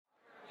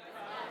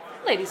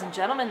Ladies and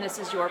gentlemen, this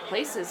is Your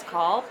Places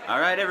called. All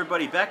right,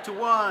 everybody, back to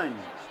one.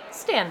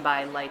 Stand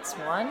by, lights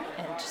one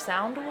and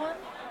sound one.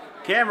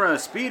 Camera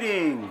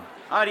speeding.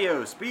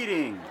 Audio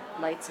speeding.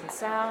 Lights and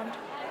sound,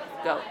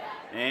 go.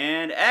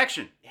 And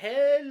action.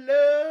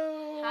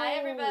 Hello. Hi,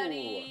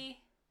 everybody.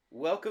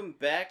 Welcome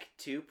back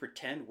to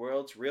Pretend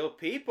World's Real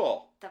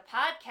People. The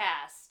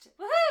podcast.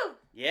 Woohoo!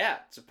 Yeah,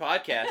 it's a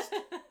podcast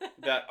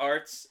about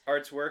arts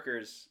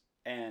workers,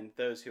 and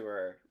those who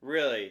are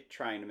really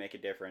trying to make a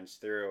difference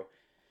through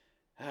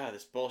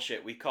this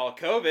bullshit we call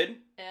COVID.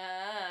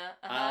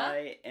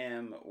 I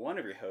am one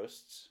of your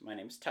hosts. My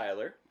name's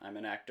Tyler. I'm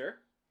an actor.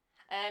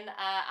 And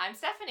I'm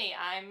Stephanie.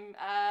 I'm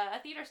a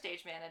theater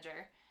stage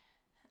manager.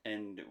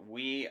 And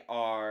we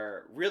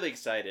are really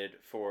excited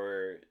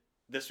for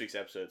this week's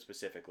episode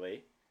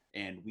specifically.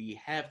 And we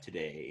have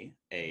today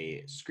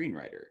a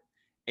screenwriter,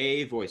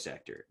 a voice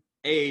actor,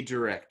 a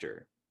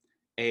director,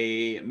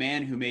 a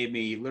man who made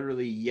me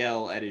literally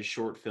yell at his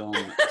short film,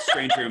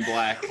 Stranger in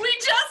Black. We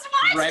just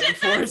watched right it.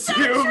 before That's so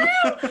Zoom. true.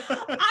 I'm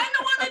the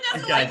one that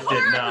doesn't like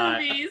horror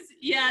movies.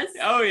 Yes.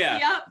 Oh,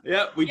 yeah.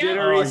 Yep, we did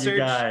our research. You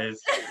guys.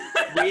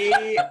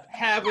 We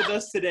have with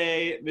us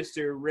today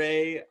Mr.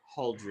 Ray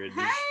Holdridge.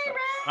 Hey, Ray.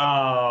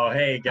 Oh,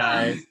 hey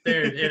guys.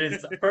 Dude, it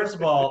is, first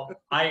of all,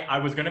 I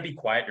was going to be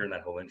quiet during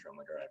that whole intro. I'm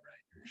like, all right,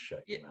 Ray,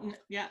 shut your mouth.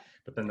 Yeah.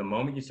 But then the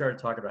moment you started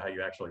talking about how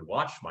you actually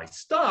watched my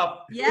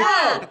stuff,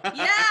 Yeah.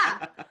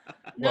 Yeah.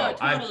 Whoa, No,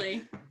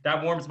 totally.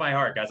 that warms my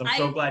heart, guys. I'm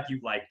so I- glad you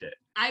liked it.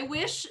 I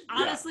wish,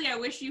 honestly, I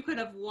wish you could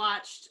have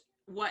watched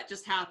what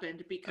just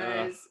happened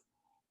because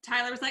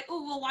Tyler was like,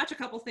 oh, we'll watch a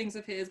couple things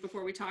of his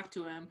before we talk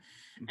to him.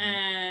 Mhm.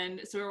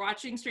 And so we're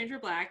watching Stranger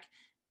Black.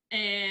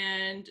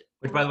 And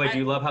Which, by the way, do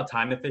you love how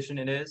time efficient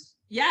it is?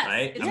 yes,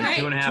 Right? it's I mean, great.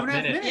 2.5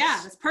 minutes.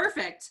 Yeah, it's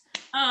perfect.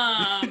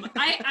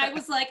 I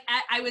was like,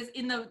 I was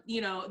in the,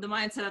 the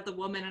mindset of the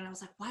woman, and I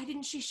was like, why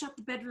didn't she shut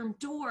the bedroom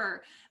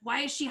door?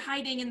 Why is she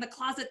hiding in the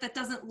closet that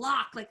doesn't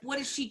lock? Like, what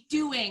is she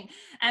doing?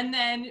 And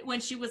then when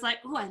she was like,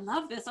 oh, I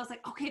love this, I was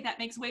like, okay, that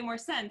makes way more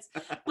sense.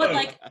 But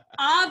like,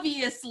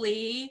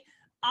 obviously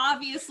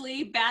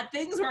bad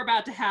things were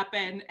about to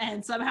happen,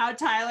 and somehow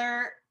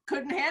Tyler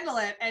couldn't handle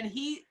it, and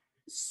he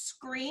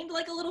screamed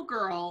like a little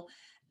girl.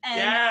 And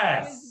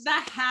I was the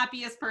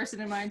happiest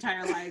person in my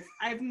entire life.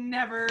 I've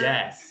never.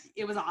 Yes.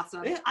 It was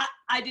awesome. Yeah.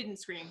 I didn't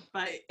scream,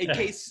 but In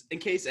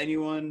case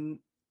anyone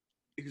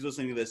who's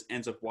listening to this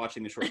ends up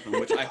watching the short film,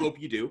 which I hope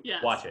you do. yeah.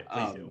 Watch it,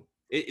 please do.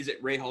 Is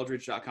it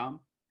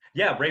rayholdridge.com?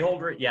 Yeah,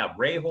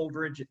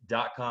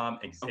 rayholdridge.com.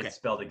 Okay. It's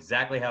spelled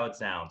exactly how it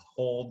sounds.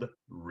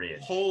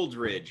 Holdridge.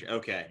 Holdridge.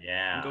 Okay.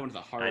 Yeah. I'm going to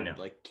the hard,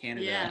 like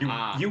Canada. Yeah.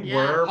 You Yeah.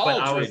 were,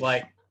 but I was Holdridge.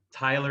 like,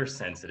 Tyler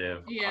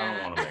sensitive. I Yeah.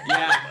 don't want to make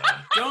Yeah.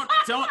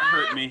 Don't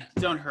hurt me.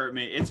 Don't hurt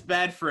me. It's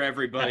bad for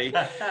everybody.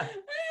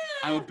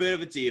 I'm a bit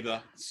of a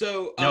diva.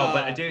 So No,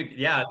 but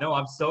dude,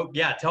 I'm so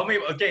tell me.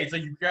 Okay, so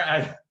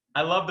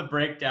I love the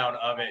breakdown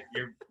of it.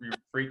 You're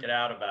freaking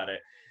out about it.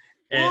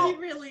 And He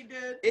really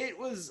did. it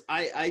was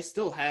I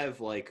still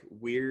have like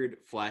weird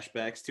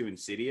flashbacks to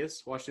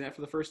Insidious watching that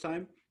for the first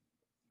time.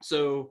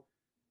 So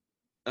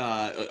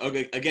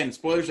okay, again,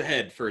 spoilers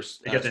ahead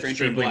first. because it's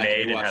Stranger in cheaply Black, if made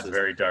you and watch has this.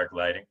 very dark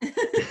lighting.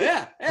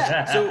 Yeah.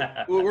 So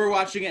we're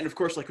watching it, and of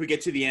course, like we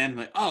get to the end,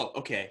 like, oh,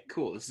 okay,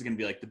 cool. This is gonna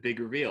be like the big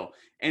reveal,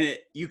 and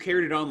you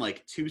carried it on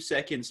like 2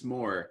 seconds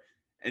more,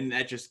 and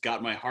that just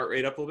got my heart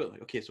rate up a little bit.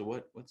 Like, okay, so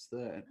what's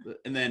the,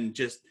 and then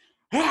just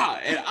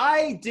and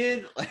I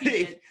did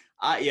like,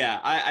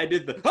 I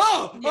did the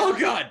oh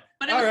god.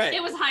 But All right.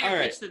 it was higher All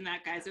right. pitched than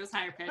that, guys. It was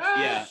higher pitched.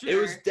 Yeah, Sure. it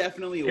was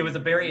definitely. It was a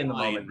very in the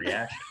line. moment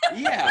reaction.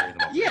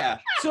 Yeah.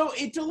 So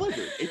it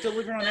delivered. It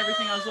delivered on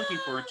everything I was looking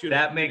for. in 2.5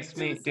 That makes minutes.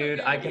 me, It was so dude,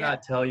 good, I yeah.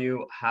 cannot tell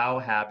you how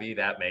happy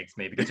that makes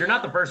me because you're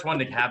not the first one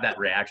to have that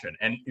reaction,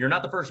 and you're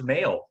not the first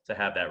male to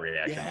have that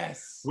reaction.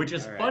 Yes. Which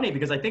is All right. funny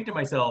because I think to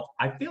myself,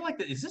 I feel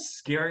like is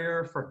this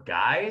scarier for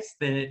guys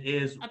than it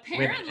is women? And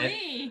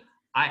Apparently.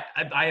 I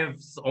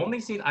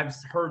I've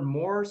heard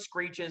more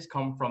screeches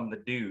come from the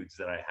dudes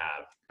than I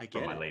have I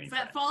from get my it. lady It's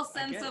that friends. false I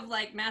sense get it. of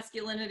like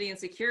masculinity and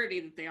security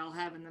that they all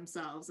have in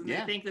themselves, and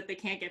Yeah. they think that they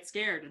can't get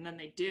scared, and then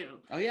they do.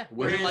 Oh yeah,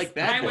 women Whereas like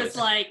bad I boys. was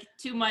like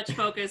too much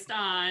focused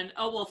on,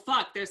 oh well,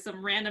 fuck, there's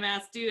some random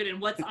ass dude, and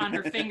what's on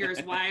her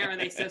fingers? Why are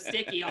they so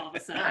sticky all of a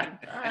sudden?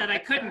 That I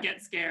couldn't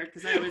get scared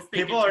because I was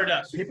thinking. People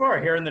are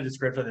hearing the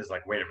description. It's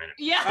like, wait a minute.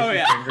 Yeah. Oh,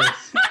 yeah. Fingers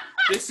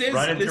This is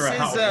running this through a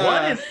house. is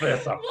What is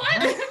this?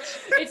 What?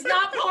 It's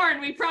not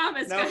porn, we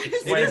promise, no, guys.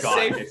 it Swear is to God,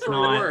 safe it's for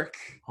not. work.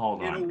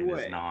 Hold In on, a it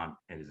way. is not.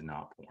 It is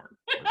not porn.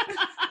 It's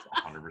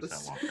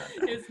 100% lock that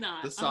down. It's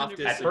not. The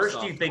softest- 100%. At first,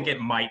 you soft think porn. it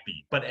might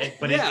be, but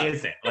Yeah. it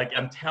isn't. Like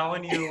I'm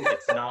telling you,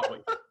 it's not.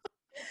 What,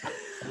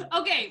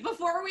 Okay,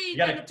 before we You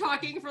gotta- end up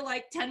talking for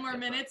like 10 more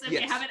minutes and we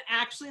Yes. haven't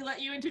actually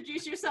let you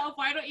introduce yourself,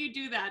 why don't you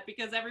do that?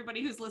 Because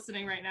everybody who's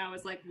listening right now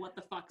is like, what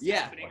the fuck's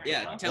happening right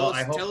Yeah. now? Tell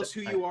I hope us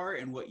that- who you are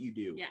and what you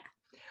do. Yeah.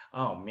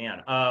 Oh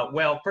man.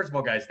 Well, first of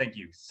all, guys, thank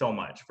you so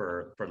much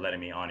for letting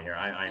me on here.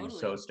 I'm so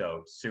Totally.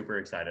 stoked, super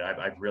excited.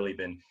 I've really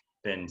been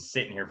been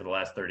sitting here for the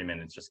last 30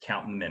 minutes, just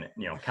counting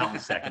counting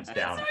seconds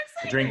down. So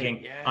exciting.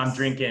 Drinking, Yes.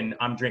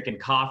 I'm drinking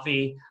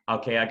coffee.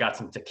 Okay, I got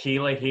some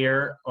tequila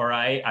here. All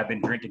right, I've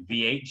been drinking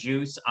V8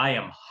 juice. I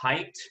am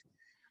hyped.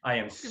 I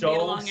am It's gonna be a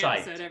so long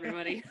psyched. episode,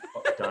 everybody.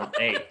 Oh, done.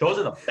 Hey, those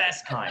are the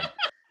best kind.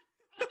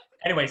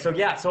 Anyway, so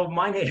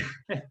my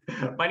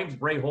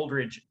name's Ray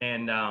Holdridge,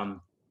 and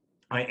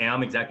I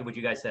am exactly what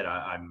you guys said.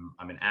 I'm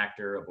an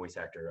actor, a voice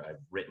actor. I've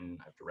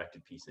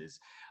directed pieces,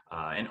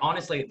 and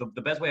honestly,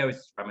 the best way I always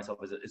describe myself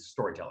is a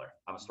storyteller.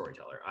 I'm a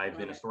storyteller. I've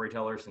been a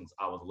storyteller since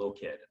I was a little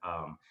kid.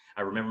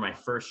 I remember my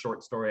first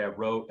short story I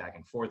wrote back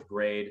in 4th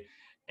grade,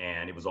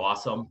 and it was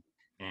awesome.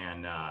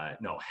 And no,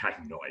 I have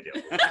no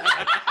idea.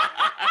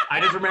 I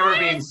just remember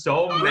being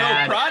so Real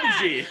mad.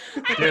 prodigy.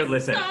 Dude,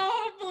 listen. So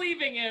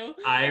believing you.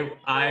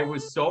 I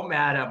was so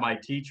mad at my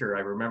teacher.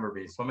 I remember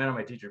being so mad at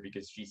my teacher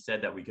because she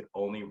said that we could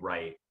only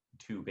write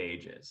 2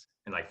 pages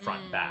and like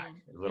front and back,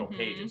 little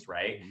pages,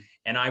 right?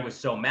 And I was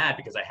so mad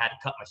because I had to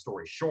cut my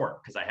story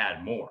short because I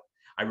had more.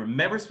 I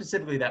remember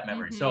specifically that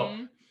memory. So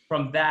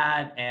from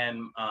that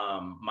and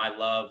my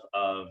love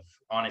of,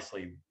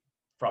 honestly,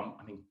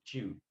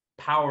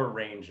 Power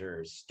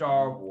Rangers,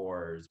 Star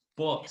Wars,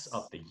 books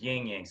of the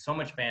yin yang, so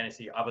much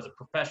fantasy. I was a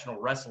professional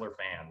wrestler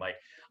fan. Like,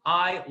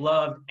 I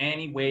loved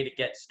any way to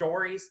get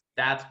stories.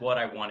 That's what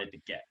I wanted to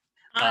get.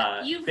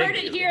 You've heard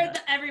it here,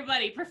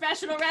 everybody.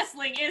 Professional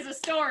wrestling is a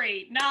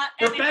story, not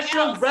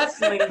Professional anything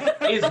else. wrestling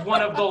is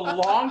one of the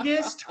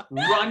longest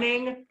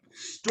running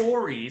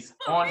stories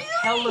on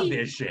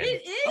television.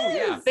 It is. Oh,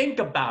 yeah. Think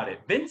about it.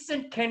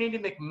 Vincent Kennedy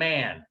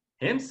McMahon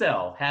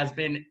himself has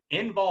been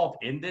involved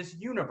in this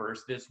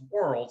universe, this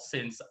world,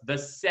 since the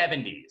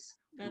 70s.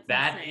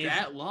 That's insane.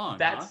 That long.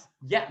 That's,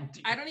 yeah.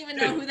 I don't even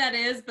know who that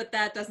is, but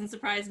that doesn't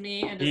surprise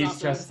me and is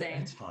also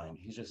insane. It's fine.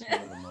 He's just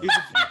one of the most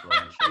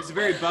influential. He's a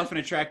very buff and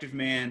attractive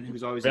man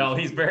who's always. Well,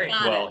 he's very,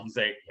 Got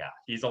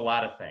he's a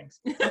lot of things.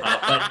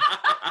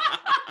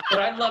 But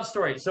I love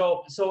stories.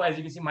 So as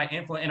you can see, my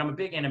influence, and I'm a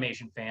big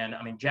animation fan.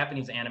 I mean,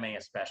 Japanese anime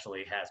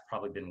especially has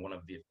probably been one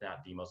of the, if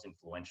not the most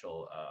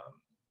influential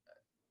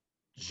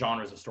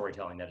genres of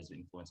storytelling that has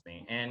influenced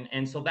me.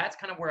 And so that's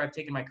kind of where I've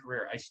taken my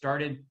career. I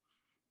started,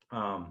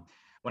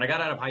 when I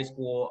got out of high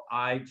school,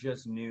 I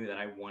just knew that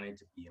I wanted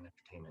to be in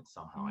entertainment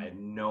somehow. I had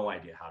no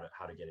idea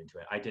how to get into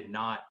it. I did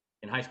not,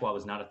 in high school, I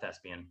was not a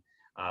thespian.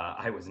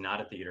 I was not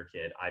a theater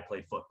kid. I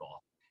played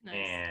football. Nice.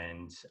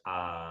 And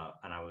I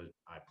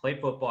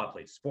played football, I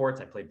played sports,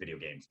 I played video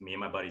games. Me and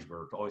my buddies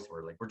were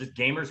we're just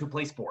gamers who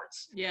play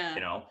sports. Yeah. You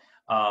know?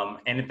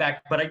 And in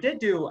fact, but I did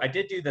do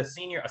a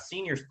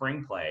senior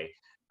spring play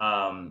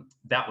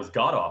that was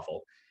god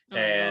awful. Oh,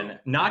 And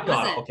no. not Was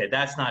god. it? Okay,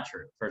 that's not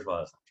true. First of all,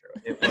 that's not true.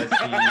 It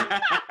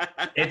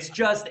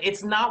was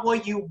it's not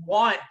what you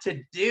want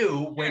to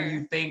do when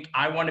you think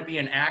I want to be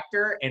an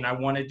actor and I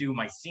want to do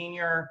my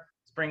senior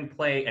spring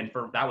play. And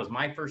that was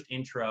my first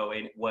intro,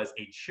 and it was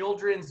a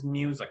children's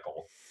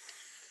musical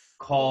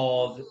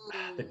called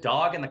The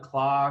Dog and the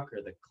Clock,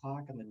 or The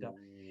Clock and the Dog.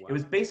 It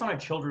was based on a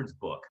children's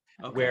book.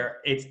 Okay. Where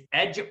it's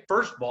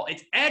first of all,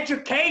 it's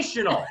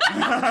educational. Who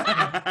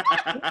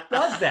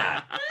does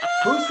that?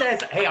 Who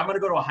says, hey, I'm gonna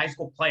go to a high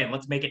school play and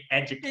let's make it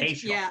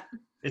educational? Yeah.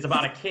 It's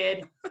about a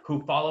kid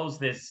who follows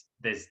this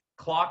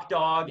clock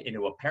dog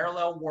into a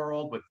parallel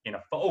world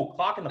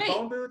clock in the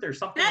phone booth or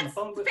something in the That's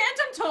phone booth.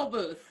 Phantom Toll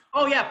Booth.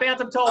 Oh yeah,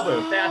 Phantom Toll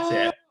Booth. That's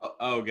it.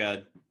 Oh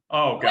god.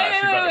 Oh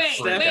gosh, you better freak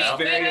Steph's out.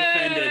 very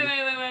offended.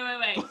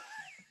 Wait.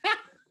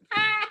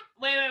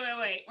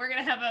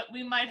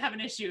 We might have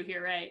an issue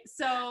here, right?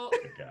 So Oh,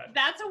 God.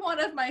 that's one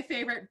of my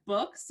favorite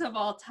books of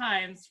all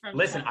times.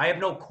 Listen, I have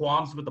no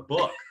qualms with the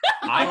book.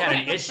 I had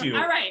an issue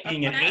All right,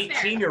 being an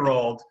that's fair.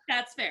 18-year-old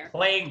That's fair.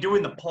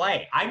 doing the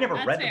play. I never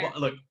That's read fair. the book.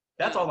 Look,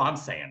 that's all I'm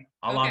saying.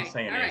 All I'm Okay,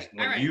 saying all is right,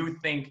 when all right. you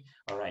think,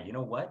 all right, you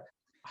know what?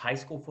 High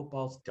school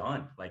football's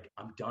done. Like,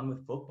 I'm done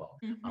with football.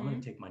 I'm going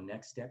to take my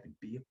next step and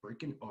be a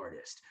freaking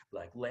artist.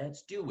 Like,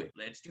 let's do it.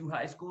 Let's do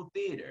high school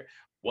theater.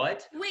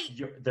 What?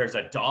 Wait. There's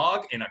a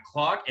dog and a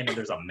clock, and then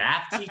there's a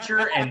math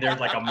teacher, and there's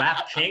like a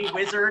math king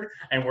wizard,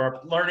 and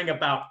we're learning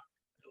about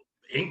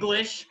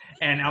English.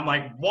 And I'm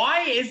like,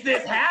 why is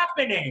this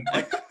happening?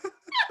 Like,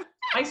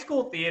 high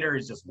school theater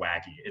is just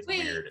wacky. It's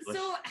Wait, weird.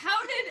 so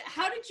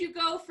how did you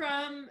go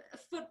from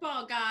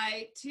football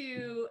guy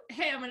to,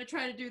 hey, I'm gonna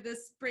try to do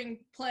this spring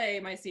play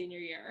my senior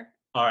year?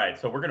 All right,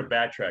 so we're gonna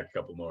backtrack a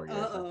couple more years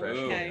Uh-oh, from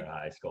freshman okay. year of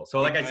high school. So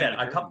like I said,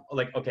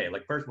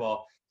 first of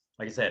all,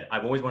 like I said,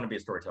 I've always wanted to be a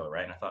storyteller,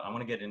 right? And I thought I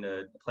want to get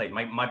into play.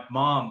 My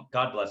mom,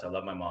 God bless, I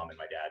love my mom and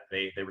my dad.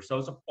 They were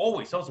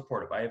always so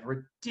supportive. I have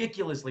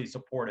ridiculously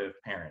supportive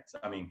parents.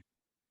 I mean,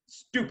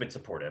 stupid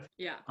supportive.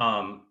 Yeah.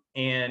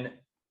 And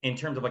in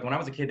terms of like when I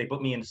was a kid, they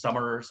put me in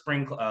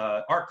spring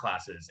art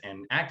classes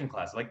and acting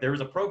classes. Like there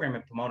was a program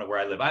in Pomona where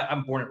I live.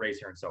 I'm born and raised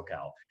here in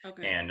SoCal.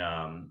 Okay. And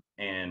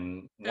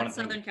one That's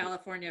of the Southern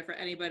California for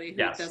anybody who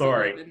Yeah, doesn't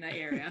sorry. live in that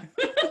area.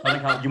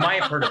 You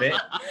might have heard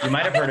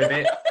of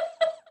it.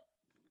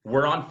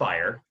 We're on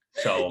fire.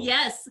 So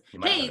Yes. you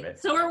might have heard Hey, of it.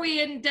 so are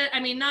we in debt? I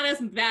mean, not as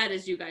bad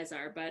as you guys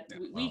are, but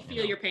we well,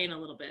 feel your pain a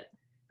little bit.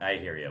 I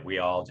hear you. We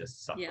all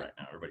just suck Yeah. right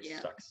now. Everybody Yeah.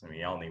 sucks. And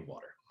we all need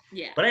water.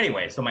 Yeah. But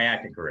anyway, so my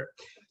acting career.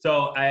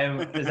 So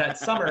it was that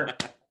summer.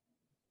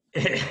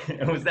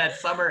 It was that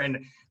summer,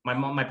 and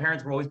my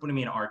parents were always putting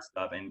me in art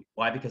stuff. And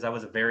why? Because I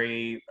was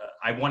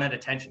I wanted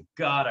attention.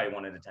 God, I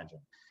wanted attention,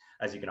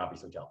 as you can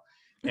obviously tell.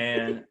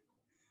 And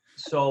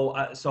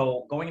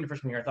so going into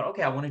freshman year, I thought,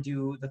 okay, I want to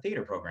do the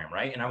theater program,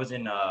 right? And I was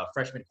in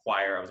freshman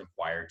choir. I was in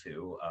choir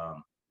too.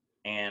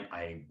 And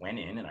I went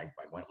in and I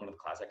went one of the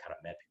classes. I kind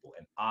of met people,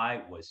 and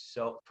I was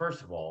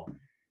first of all,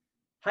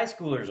 high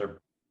schoolers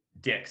are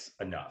dicks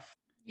enough.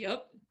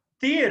 Yep.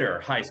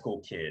 Theater high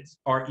school kids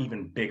are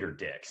even bigger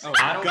dicks. Oh,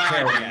 I don't God,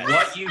 care yes.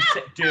 what you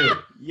say, dude.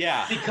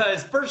 Yeah.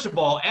 Because first of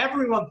all,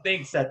 everyone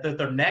thinks that they're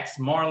the next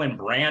Marlon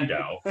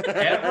Brando.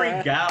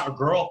 Every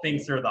girl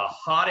thinks they're the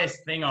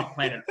hottest thing on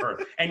planet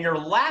Earth, and you're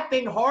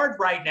laughing hard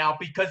right now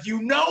because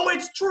you know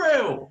it's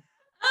true.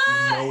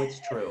 You know it's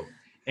true.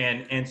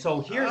 And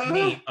so here's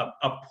me,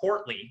 a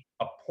portly,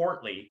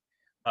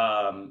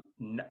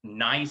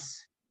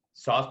 nice,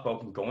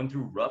 soft-spoken, going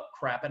through rough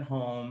crap at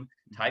home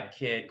type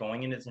kid,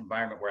 going into this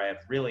environment where I have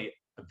really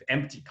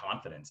empty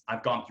confidence.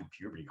 I've gone through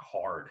puberty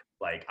hard.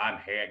 Like I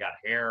got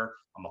hair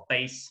on my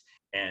face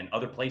and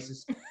other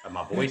places. And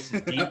my voice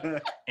is deep.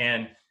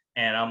 And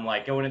I'm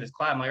like going into this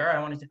class. I'm like, all right,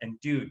 I want to. And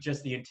dude,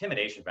 just the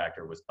intimidation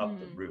factor was up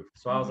the roof.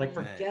 So I was like,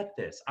 forget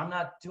this. I'm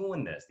not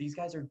doing this. These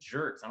guys are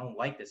jerks. I don't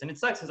like this. And it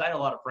sucks because I had a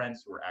lot of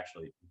friends who were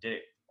actually did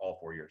it all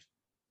 4 years.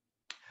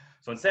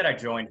 So instead, I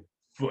joined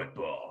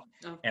football.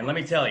 And let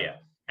me tell you,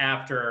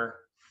 after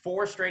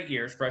 4 straight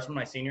years, freshman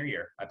my senior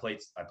year, I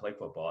played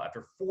football.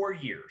 After 4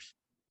 years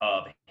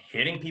of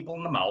hitting people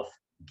in the mouth,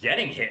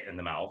 getting hit in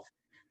the mouth,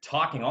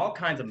 talking all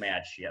kinds of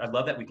mad shit. I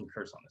love that we can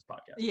curse on this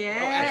podcast.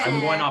 Yeah. I'm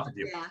going off with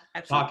you.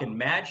 Yeah. Talking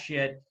mad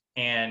shit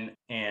and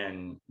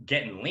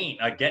getting lean,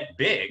 get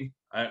big.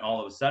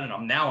 All of a sudden,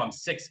 I'm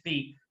 6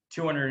 feet,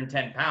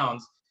 210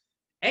 pounds.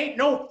 Ain't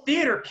no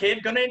theater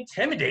kid gonna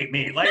intimidate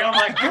me. Like, I'm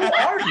like, who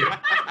are you?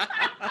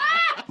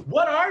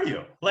 What are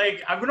you?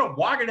 Like, I'm gonna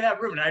walk into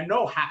that room, and I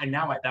know how. And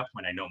now at that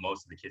point, I know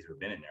most of the kids who have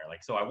been in there.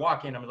 Like, so I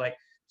walk in, I'm like,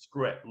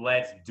 screw it,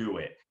 let's do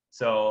it.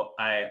 So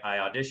I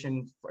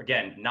auditioned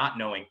again, not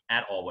knowing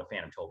at all what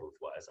Phantom Tollbooth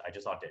was. I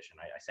just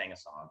auditioned. I sang a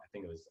song. I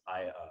think it was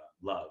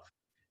Love.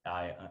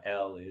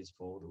 L is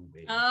for the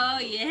way. Oh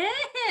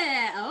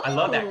yeah. Oh. I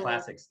love that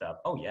classic stuff.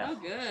 Oh yeah. Oh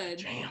good.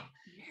 Jam.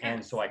 Yes.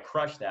 And so I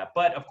crushed that.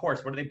 But of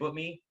course, where do they put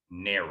me?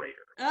 Narrator.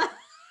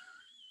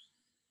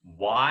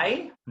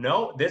 Why?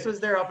 No, this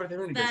was their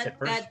opportunity. They said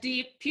first. That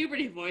deep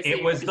puberty voice.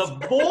 It was the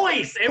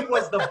voice. It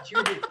was the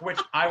puberty, which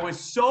I was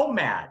so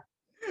mad.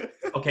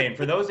 Okay, and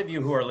for those of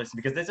you who are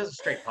listening, because this is a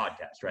straight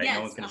podcast, right? Yes,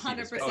 no one's going to see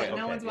this. 100%. Okay,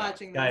 No one's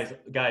watching this.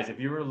 Guys, if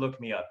you were to look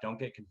me up, don't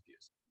get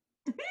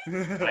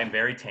confused. I'm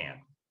very tan.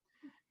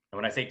 And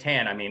when I say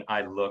tan, I mean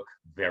I look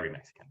very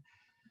Mexican.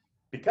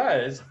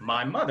 Because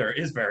my mother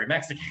is very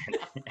Mexican.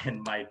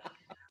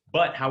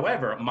 But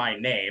however, my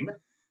name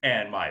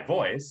and my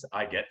voice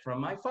I get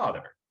from my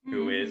father,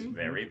 who is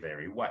very,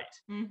 very white.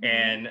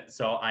 And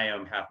so I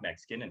am half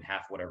Mexican and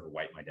half whatever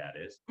white my dad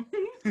is.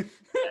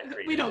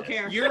 We don't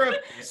care. Europe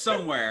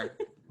somewhere.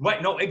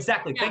 What? No,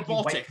 exactly. Yeah, Thank you.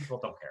 Baltic. White people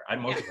don't care.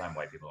 Most of the time,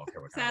 white people don't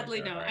care what kind of Sadly,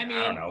 white they no. are, I right? mean,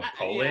 I don't know.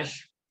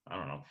 Polish. I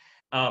don't know.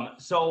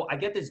 So I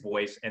get this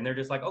voice, and they're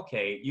just like,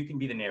 "Okay, you can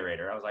be the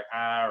narrator." I was like,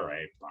 "All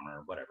right,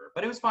 bummer, whatever."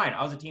 But it was fine.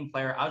 I was a team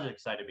player. I was just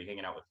excited to be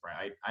hanging out with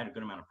friends. I had a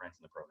good amount of friends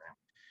in the program.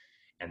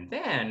 And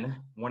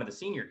then one of the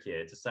senior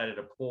kids decided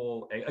to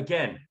pull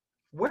again.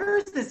 Where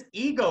does this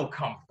ego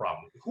come from?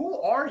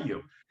 Who are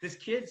you? This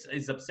kid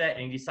is upset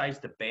and he decides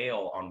to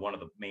bail on one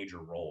of the major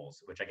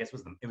roles, which I guess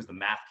was the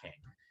Math King.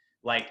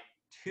 Like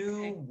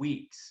 2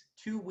 weeks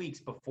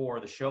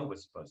before the show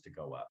was supposed to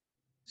go up.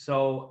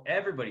 So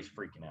everybody's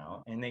freaking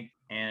out and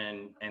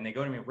they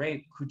go to me,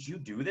 Ray, could you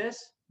do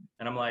this?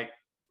 And I'm like,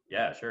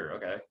 yeah, sure,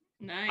 okay.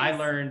 Nice.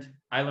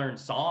 I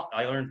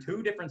learned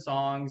 2 different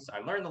songs. I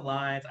learned the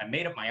lines. I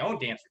made up my own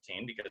dance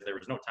routine because there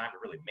was no time to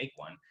really make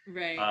one.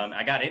 Right.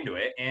 I got into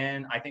it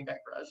and I think I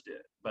crushed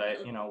it,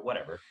 but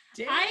whatever.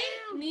 I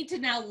need to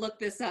now look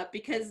this up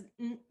because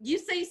you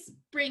say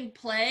spring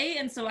play,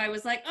 and so I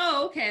was like,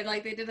 oh, okay,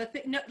 like they did a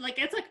thing. No, like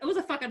it was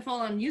a fucking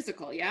full-on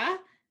musical, yeah.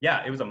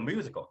 Yeah, it was a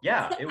musical.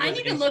 Yeah, it was. I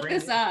need to look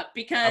this up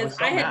because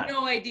I had mad.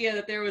 no idea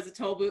that there was a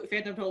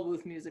Phantom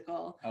Tollbooth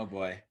musical. Oh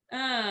boy.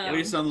 Oh.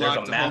 We just unlocked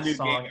a whole Math new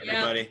song. game,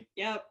 everybody.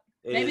 Yep.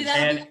 It Maybe is-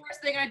 that'll be the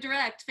first thing I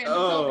direct. Phantom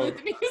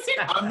Tollbooth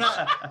musical. I'm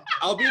not.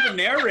 I'll be the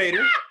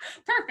narrator.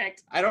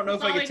 Perfect. I don't know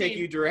if That's I all could I take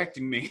need. you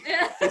directing me.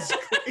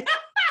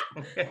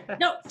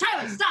 No,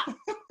 Tyler, stop.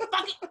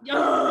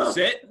 Fucking.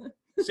 Sit.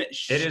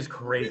 Shh. It is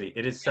crazy.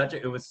 It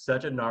was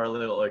such a gnarly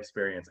little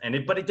experience,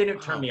 but it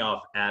didn't turn me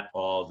off at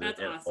all. That's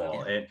at awesome.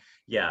 all. And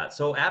yeah,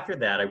 so after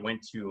that, I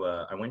went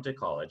to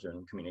college,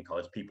 and community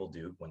college people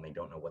do when they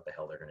don't know what the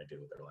hell they're going to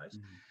do with their lives.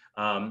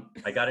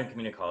 I got in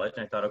community college,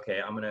 and I thought, okay,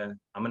 I'm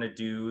gonna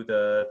do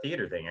the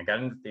theater thing. I got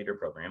into the theater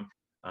program,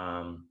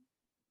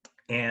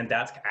 and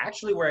that's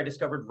actually where I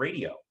discovered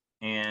radio.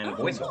 and Oh,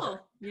 voiceover. cool.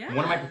 Yeah.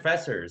 One of my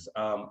professors,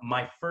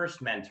 my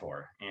first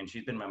mentor, and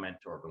she's been my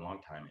mentor for a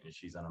long time, and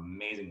she's an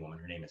amazing woman.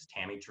 Her name is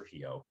Tammy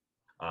Trujillo.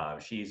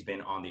 She's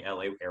been on the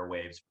LA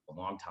airwaves for a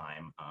long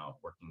time,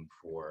 working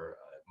for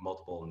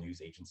multiple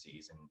news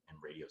agencies and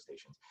radio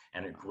stations,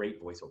 and a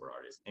great voiceover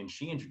artist. And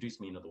she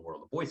introduced me into the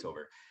world of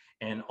voiceover.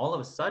 And all of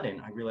a sudden,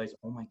 I realized,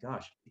 oh my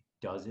gosh, it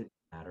doesn't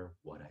matter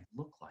what I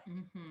look like.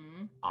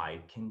 Mm-hmm.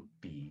 I can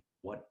be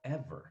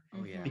whatever.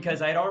 Oh yeah.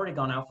 Because I'd already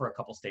gone out for a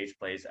couple stage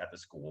plays at the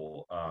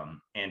school,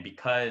 and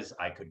because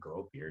I could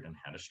grow a beard and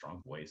had a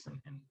strong voice, and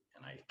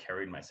I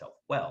carried myself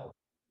well,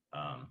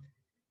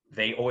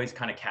 they always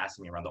kind of cast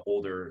me around the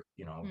older,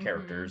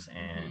 characters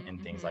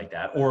and things like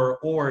that. Or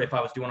if I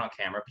was doing on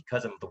camera,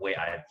 because of the way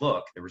I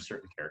look, there were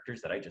certain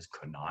characters that I just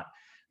could not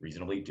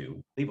reasonably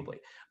do believably.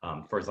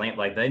 For example,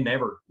 like they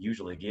never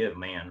usually give a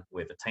man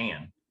with a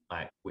tan,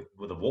 like with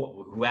a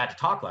who had to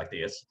talk like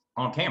this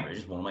on camera. It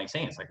just won't make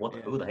sense. Like,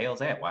 who the hell is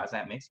that? Why is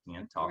that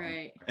Mexican talking?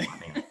 Right.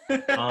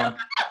 And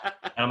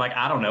I'm like,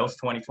 I don't know. It's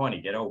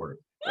 2020. Get over it.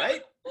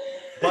 Right?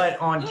 But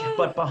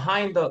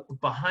behind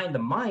the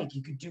mic,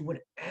 you could do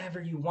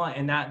whatever you want,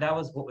 and that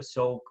was what was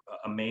so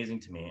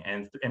amazing to me.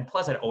 And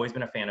plus, I'd always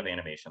been a fan of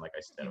animation. Like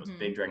I said, I was a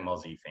big Dragon Ball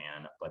Z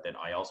fan, but then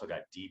I also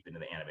got deep into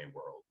the anime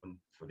world.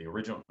 For the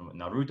original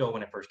Naruto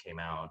when it first came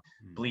out,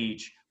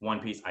 Bleach, One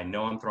Piece. I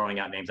know I'm throwing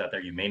out names out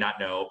there you may not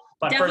know,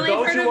 but Definitely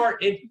for those who are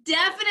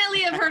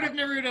definitely have heard of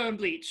Naruto and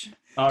Bleach.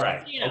 all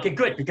right, You know. okay,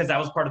 good, because that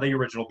was part of the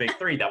original big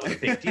three. That was a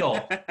big deal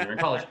when we were in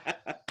college.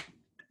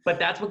 But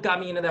that's what got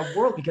me into that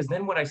world, because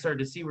then what I started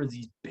to see were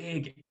these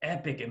big,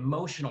 epic,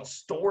 emotional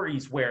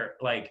stories where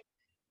like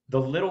the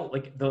little,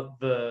 like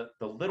the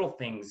little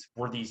things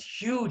were these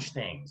huge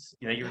things.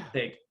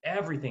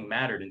 Everything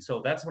mattered. And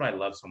so that's what I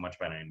love so much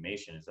about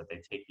animation, is that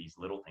they take these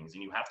little things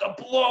and you have to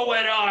blow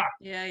it up.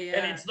 Yeah.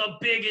 And it's the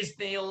biggest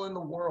deal in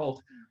the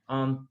world.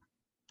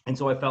 And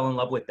so I fell in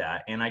love with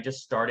that. And I just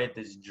started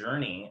this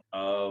journey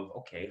of,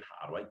 okay,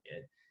 how do I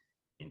get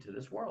into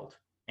this world?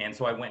 And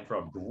so I went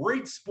from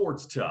great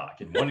sports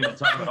talk and wanting to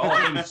talk about all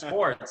things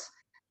sports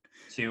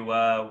to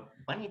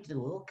wanting to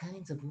do all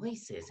kinds of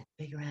voices and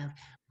figure out,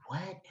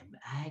 what am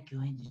I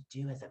going to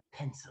do as a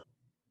pencil?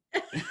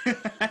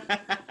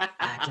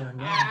 I don't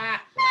know,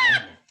 but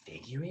I'm going to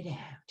figure it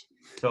out.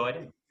 So I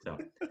did. So,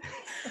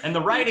 and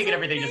the writing and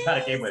everything just kind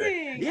of came with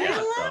it. Yeah,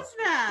 I love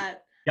that.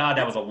 God,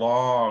 that was a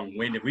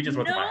long-winded. We just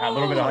went through a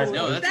little bit of high school.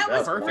 No, that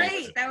was perfect.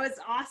 great. That was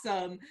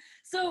awesome.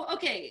 So,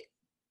 okay,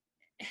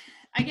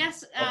 I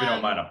guess. Hope you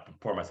don't mind. I'll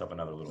pour myself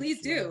another little.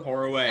 Please do.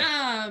 Pour away.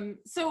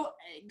 So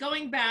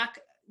going back,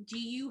 do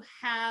you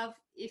have,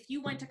 if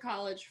you went to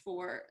college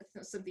for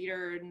some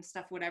theater and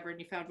stuff, whatever, and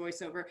you found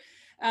voiceover,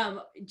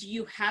 do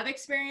you have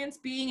experience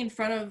being in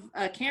front of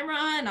a camera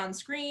and on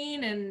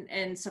screen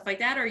and stuff like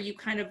that? Or are you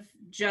kind of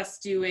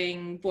just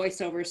doing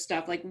voiceover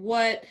stuff? Like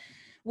what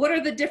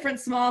are the different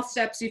small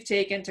steps you've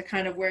taken to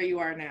kind of where you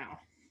are now?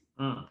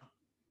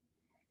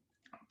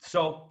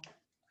 So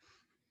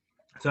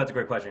that's a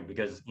great question,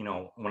 because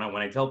when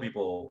I tell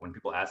people, when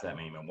people ask that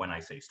name, and when I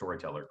say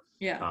storyteller,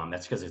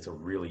 that's because it's a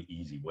really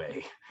easy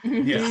way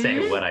to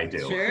say what I do.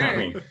 Sure. I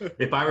mean,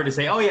 if I were to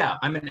say, oh yeah,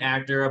 I'm an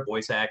actor, a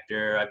voice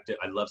actor,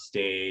 I love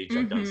stage,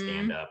 I've done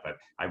stand up,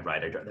 I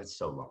write, I draw, that's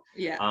so long.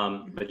 Yeah.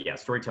 But yeah,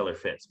 storyteller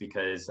fits,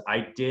 because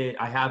I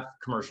have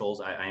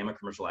commercials. I am a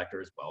commercial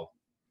actor as well.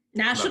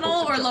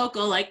 National or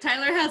local? Like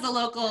Tyler has a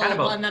local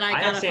one that I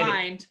gotta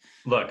find.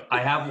 Look, I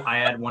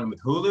had one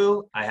with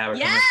Hulu. I have a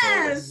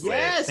commercial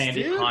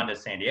with Honda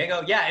San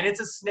Diego. Yeah, and it's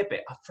a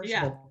snippet. First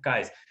of all,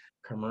 guys,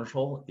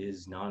 commercial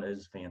is not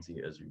as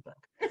fancy as you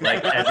think.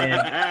 Like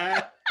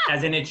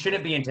as in it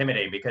shouldn't be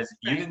intimidating, because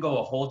you can go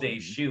a whole day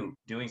shoot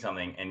doing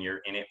something and you're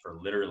in it for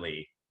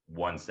literally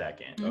 1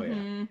 second. Oh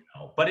yeah.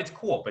 But it's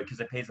cool because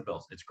it pays the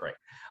bills. It's great.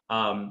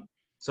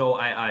 So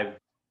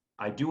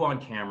I do on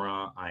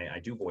camera,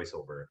 I do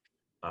voiceover.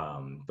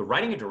 The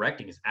writing and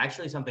directing is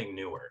actually something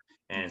newer,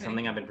 and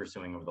something I've been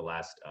pursuing over the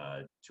last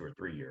 2 or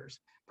 3 years,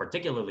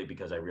 particularly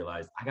because I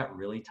realized I got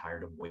really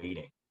tired of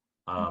waiting.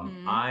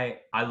 I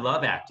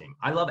love acting.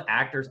 I love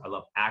actors. I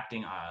love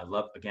acting. I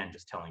love, again,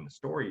 just telling the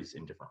stories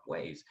in different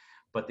ways.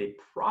 But the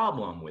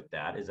problem with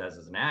that is, as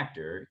an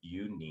actor,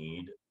 you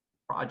need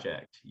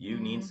project. You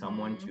need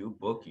someone to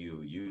book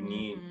you. You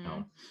need,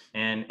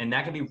 and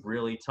that can be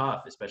really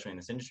tough, especially in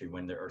this industry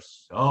when there are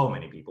so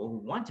many people who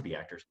want to be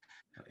actors.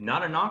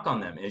 Not a knock on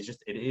them. It's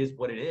just, it is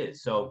what it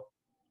is. So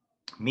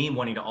me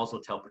wanting to also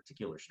tell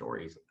particular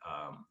stories,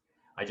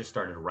 I just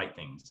started to write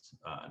things,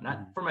 not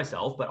for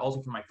myself, but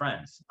also for my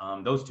friends.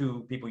 Those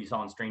two people you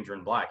saw in Stranger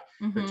in Black,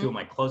 they're two of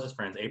my closest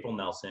friends, April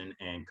Nelson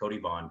and Cody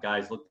Vaughn.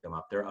 Guys, look them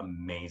up. They're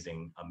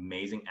amazing,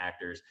 amazing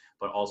actors,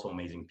 but also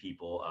amazing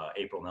people.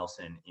 April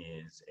Nelson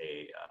is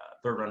a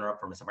third runner-up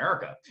for Miss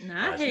America.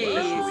 Nice.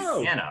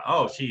 Louisiana.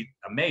 Oh, she's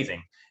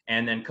amazing.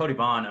 And then Cody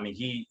Vaughn, I mean,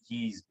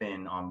 he's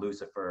been on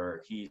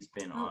Lucifer. He's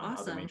been on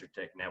other major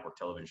network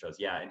television shows.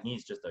 Yeah, and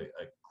he's just a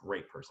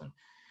great person.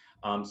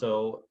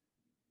 So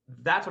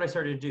that's what I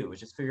started to do,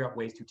 was just figure out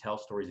ways to tell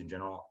stories in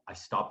general. I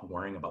stopped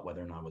worrying about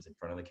whether or not I was in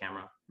front of the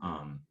camera.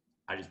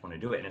 I just want to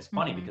do it. And it's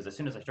funny because as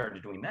soon as I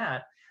started doing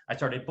that, I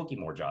started booking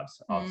more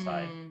jobs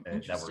outside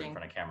that were in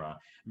front of camera.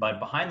 But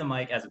behind the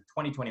mic, as of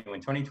 2020,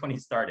 when 2020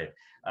 started,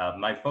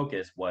 my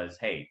focus was,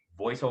 hey,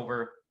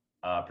 voiceover,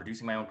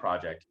 producing my own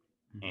project,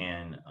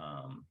 and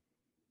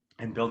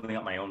building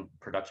up my own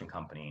production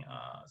company,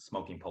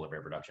 Smoking Polar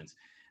Bear Productions.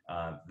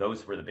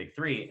 Those were the big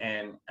three.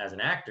 And as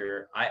an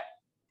actor,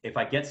 if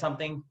I get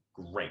something,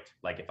 great.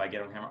 Like if I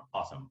get on camera,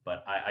 awesome.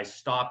 But I've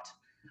stopped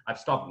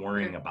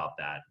worrying about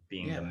that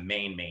being the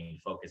main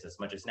focus, as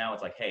much as now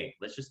it's like, hey,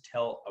 let's just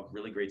tell a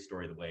really great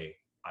story the way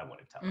I want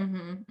to tell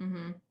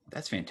it.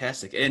 That's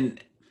fantastic. And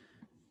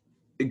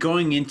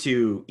going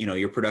into,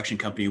 your production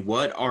company,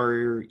 what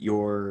are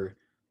your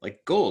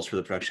like goals for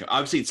the production?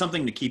 Obviously it's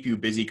something to keep you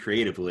busy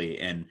creatively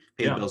and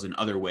pay the bills in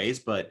other ways,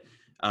 but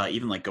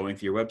even like going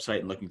through your website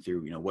and looking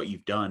through, what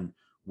you've done,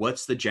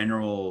 what's the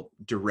general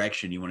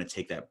direction you want to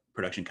take that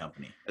production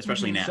company,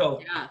 especially now?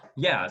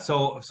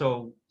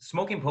 So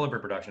Smoking Polar Bear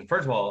Production,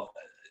 first of all,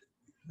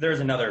 there's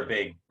another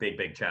big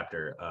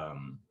chapter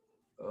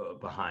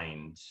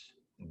behind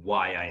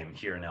why I am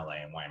here in LA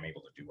and why I'm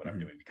able to do what I'm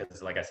doing.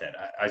 Because like I said,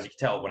 as you can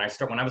tell,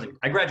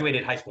 I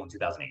graduated high school in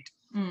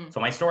 2008. So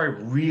my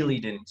story really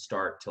didn't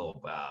start till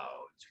about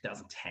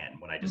 2010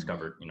 when I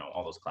discovered,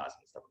 all those classes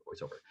and stuff with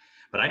voiceover.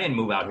 But I didn't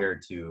move out here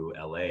to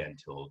LA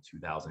until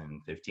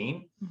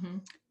 2015.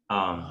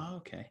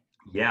 Okay.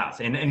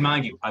 Yes. And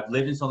mind you, I've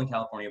lived in Southern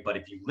California, but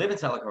if you live in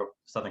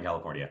Southern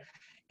California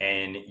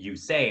and you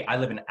say, I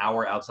live an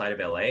hour outside of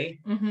LA,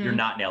 you're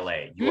not in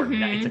LA. You are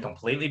not, it's a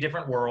completely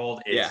different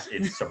world.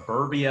 It's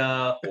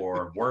suburbia,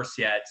 or worse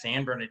yet,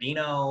 San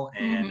Bernardino.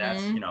 And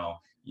that's,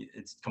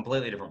 it's a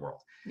completely different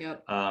world.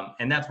 Yep.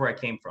 And that's where I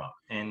came from.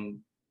 And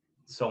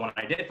so when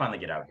I did finally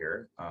get out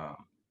here,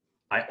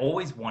 I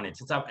always wanted,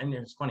 and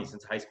it's funny,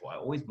 since high school, I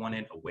always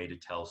wanted a way to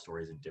tell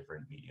stories in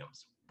different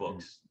mediums,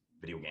 books,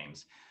 video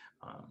games,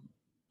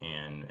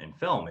 and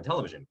film and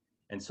television.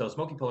 And so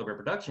Smoking Polar Bear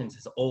Productions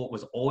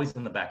was always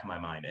in the back of my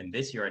mind. And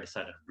this year I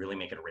decided to really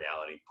make it a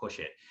reality, push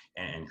it,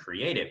 and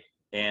create it.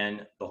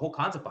 And the whole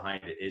concept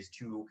behind it is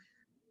to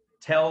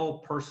tell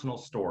personal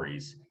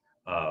stories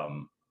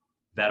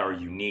that are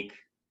unique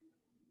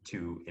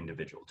to each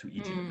individual.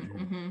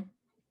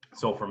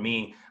 So for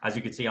me, as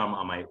you can see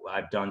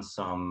I've done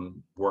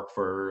some work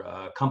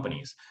for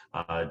companies,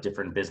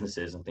 different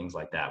businesses and things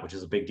like that, which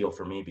is a big deal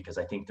for me because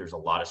I think there's a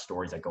lot of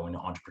stories that go into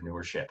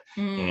entrepreneurship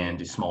and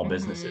do small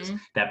businesses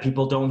that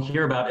people don't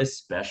hear about,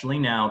 especially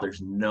now. There's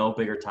no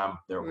bigger time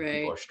there when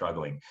people are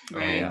struggling.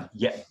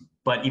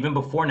 But even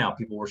before now,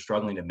 people were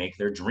struggling to make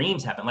their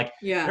dreams happen. Like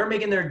they're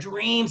making their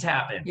dreams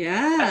happen.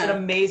 That's an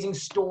amazing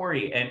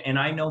story. And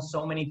I know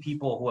so many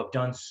people who have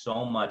done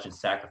so much and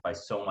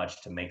sacrificed so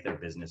much to make their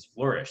business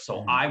flourish.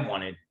 So I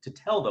wanted to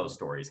tell those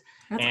stories.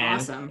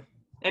 That's awesome.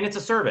 And it's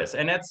a service.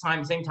 And at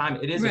the same time,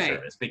 it is a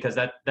service because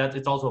that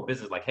it's also a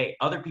business. Like, hey,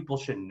 other people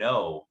should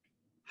know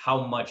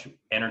how much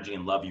energy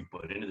and love you've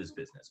put into this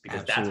business,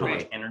 because that's how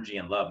much energy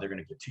and love they're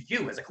going to give to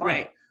you as a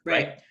client.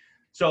 Right.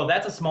 So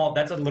that's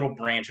a little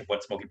branch of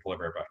what Smoking Polar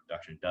Bear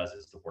Production does,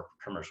 is to work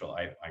commercial.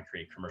 I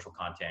create commercial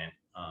content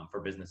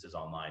for businesses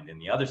online.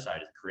 And the other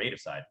side is the creative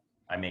side.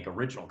 I make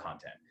original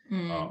content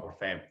or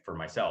for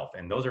myself.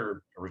 And those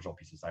are original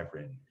pieces I've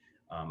written.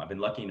 I've been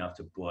lucky enough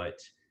to put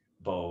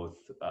both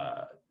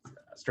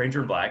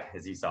Stranger in Black,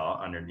 as you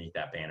saw underneath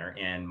that banner,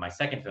 and my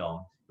second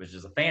film, which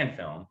is a fan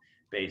film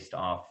based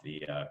off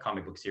the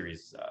comic book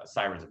series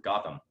Sirens of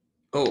Gotham.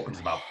 Oh, it's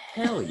about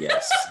hell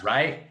yes.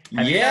 Right?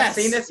 Have you not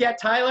seen this yet,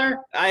 Tyler?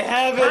 I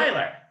haven't.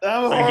 Tyler,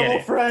 I'm a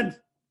horrible friend.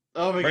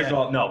 Oh my God. First of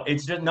all,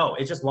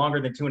 it's just longer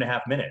than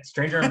 2.5 minutes.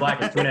 Stranger in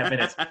Black is 2.5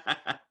 minutes.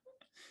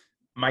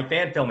 My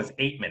fan film is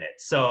 8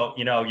 minutes. So,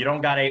 you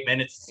don't got 8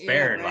 minutes to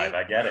spare in life.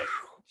 I get it.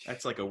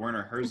 That's like a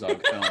Werner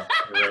Herzog film. It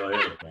really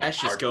is, man.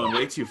 That's just going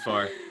way too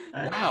far.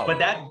 Wow.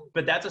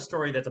 But that's a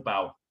story that's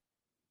about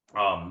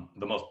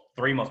the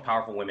three most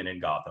powerful women in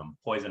Gotham: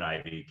 Poison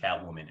Ivy,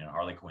 Catwoman, and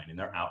Harley Quinn, and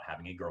they're out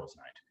having a girls'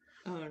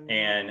 night. Oh no!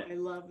 And I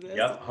love this.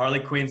 Yep, Harley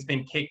Quinn's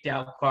been kicked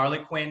out. Harley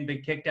Quinn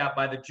been kicked out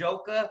by the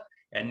Joker,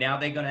 and now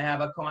they're gonna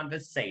have a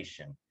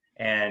conversation.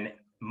 And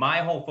my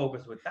whole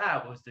focus with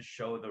that was to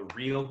show the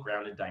real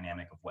grounded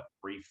dynamic of what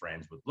three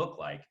friends would look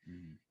like,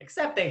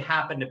 except they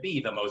happen to be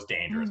the most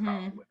dangerous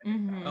powerful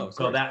women. Oh,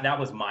 so that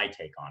was my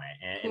take on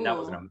it, and that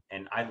was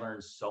and I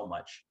learned so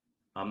much.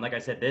 Like I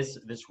said, this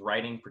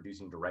writing,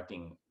 producing,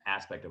 directing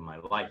aspect of my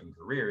life and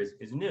career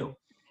is new.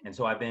 And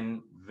so I've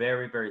been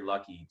very, very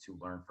lucky to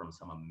learn from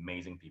some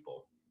amazing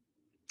people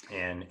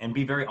and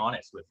be very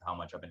honest with how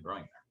much I've been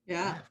growing there.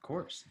 Yeah, of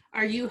course.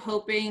 Are you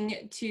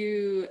hoping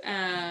to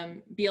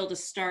be able to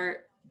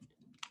start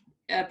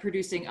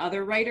producing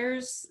other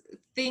writers'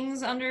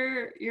 things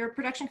under your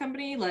production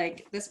company?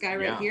 Like this guy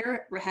right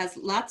here has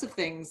lots of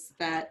things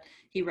that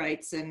he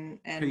writes and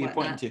who are you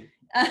pointing to?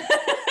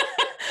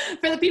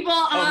 For the people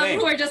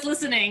who are just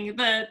listening,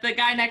 the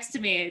guy next to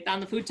me on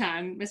the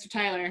futon, Mr.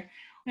 Tyler.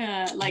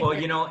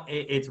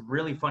 It's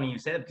really funny you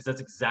say that, because that's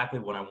exactly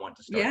what I want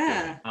to start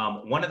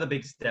doing. One of the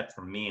big steps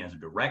for me as a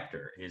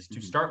director is to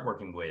start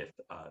working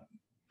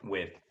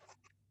with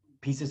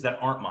pieces that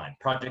aren't mine,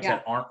 projects Yeah.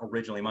 that aren't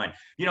originally mine.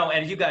 You know,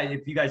 and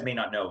if you guys may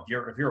not know,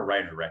 if you're a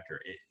writer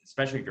director,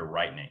 especially if you're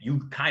writing it, you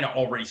kind of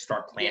already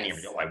start planning Yes.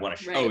 everything. Oh, I want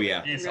to shoot Oh,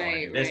 yeah. this, I want to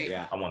do Right, this, right.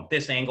 Yeah. I want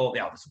this angle.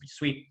 Yeah, this would be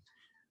sweet.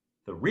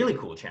 The really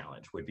cool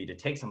challenge would be to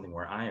take something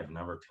where I have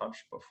never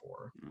touched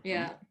before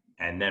Yeah.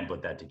 and then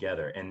put that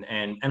together. And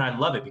I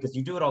love it because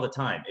you do it all the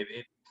time.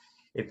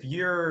 If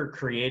you're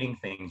creating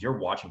things, you're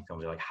watching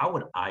films, you're like, how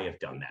would I have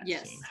done that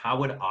Yes. scene? How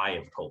would I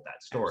have told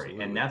that story?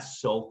 Absolutely. And that's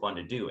so fun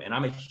to do. And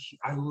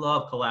I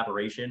love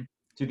collaboration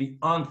to the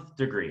nth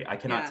degree. I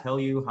cannot Yeah. tell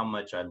you how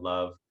much I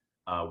love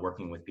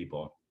working with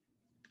people.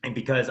 And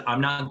because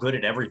I'm not good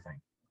at everything.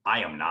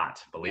 I am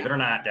not, believe it or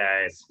not,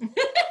 guys.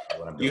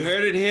 What I'm You doing.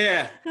 heard it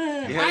here.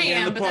 I Yeah,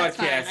 am, the but that's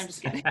fine. podcast. I'm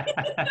just kidding.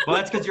 Well,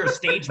 that's because you're a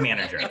stage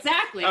manager.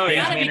 Exactly. Oh, You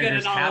yeah. gotta be good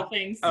Managers at all have-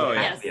 things. Oh,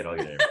 yeah. Yes. You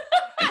know,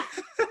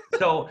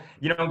 so,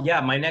 you know, yeah,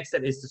 my next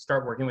step is to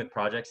start working with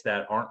projects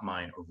that aren't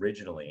mine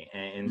originally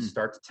and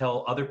start to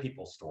tell other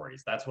people's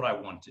stories. That's what I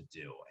want to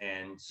do.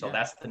 And so Yeah.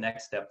 that's the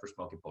next step for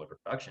Smoky Polar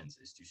Productions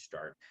is to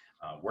start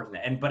working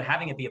that. But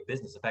having it be a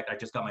business. In fact, I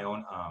just got my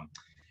own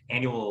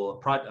annual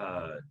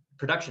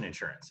production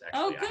insurance.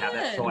 Actually, Oh, I have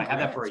that. So good. I have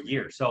that for a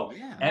year. So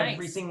Yeah. every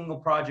Nice. single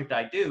project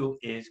I do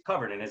is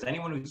covered. And as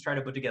anyone who's tried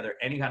to put together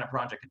any kind of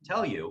project can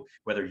tell you,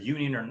 whether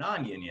union or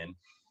non-union,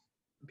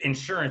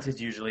 insurance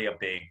is usually a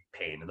big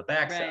pain in the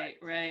backside.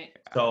 Right.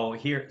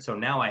 So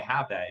now I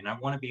have that, and I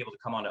want to be able to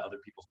come onto other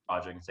people's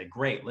projects and say,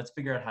 great, let's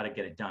figure out how to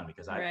get it done,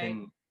 because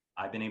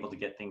I've been able to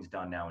get things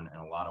done now in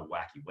a lot of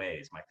wacky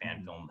ways. My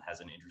fan film has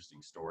an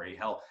interesting story.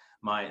 Hell,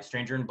 my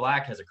Stranger in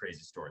Black has a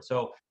crazy story.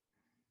 So,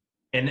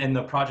 and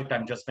the project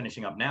I'm just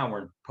finishing up now,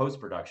 we're in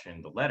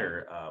post-production, The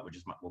Letter, which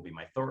will be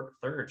my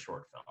third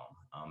short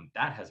film.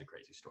 That has a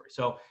crazy story.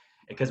 So,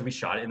 because we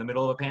shot it in the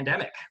middle of a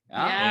pandemic.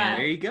 Ah, Yeah.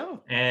 there you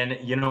go. And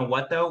you know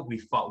what, though? We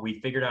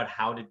figured out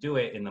how to do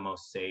it in the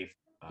most safe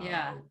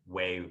Yeah.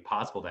 way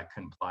possible that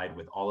complied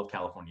with all of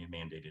California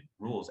mandated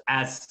rules.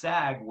 As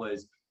SAG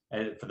was,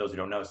 for those who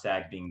don't know,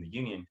 SAG being the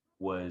union,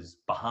 was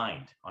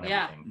behind on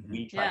Yeah. everything.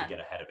 We tried Yeah. to get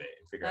ahead of it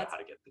and figure out how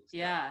to get things done.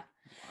 Yeah.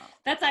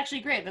 That's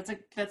actually great. That's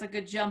a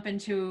good jump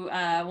into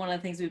one of the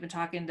things we've been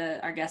talking to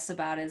our guests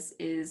about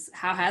is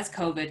how has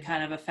COVID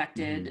kind of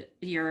affected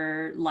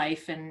your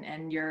life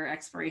and your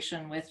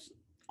exploration with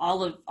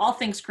all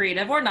things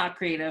creative or not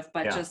creative,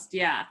 but Yeah. just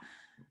yeah.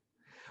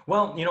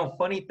 Well, you know,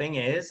 funny thing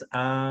is,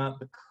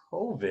 the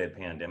COVID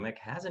pandemic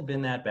hasn't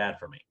been that bad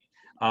for me.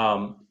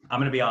 I'm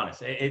going to be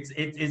honest. Has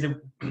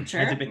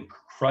Sure. it been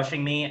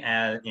crushing me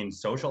in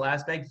social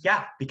aspect?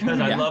 Yeah,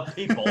 because I Yeah. love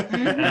people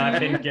and I've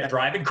been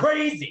driving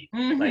crazy.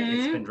 Like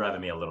it's Mhm. been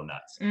driving me a little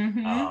nuts.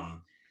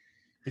 Mhm.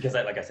 Because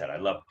like I said, I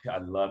love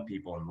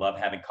people and love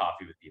having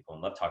coffee with people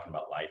and love talking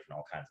about life and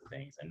all kinds of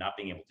things. And not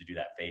being able to do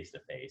that face to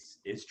face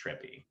is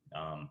trippy.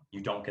 You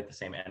don't get the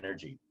same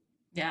energy.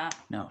 Yeah.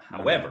 No.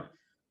 However,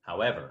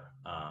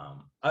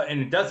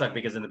 and it does suck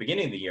because in the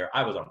beginning of the year,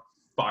 I was on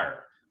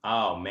fire.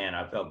 Oh man,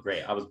 I felt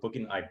great. I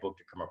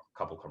booked a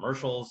couple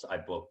commercials. I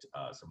booked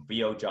some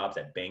VO jobs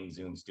at Bang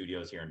Zoom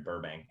Studios here in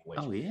Burbank, which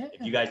Oh yeah. if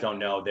you guys don't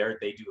know,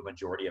 they do a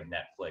majority of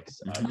Netflix.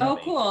 Mhm. Oh,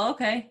 dubbing cool.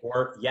 Okay.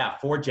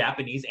 for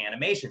Japanese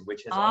animation,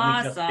 which has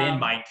only just been Awesome.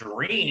 my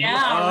dream.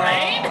 Yeah,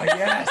 right? Oh,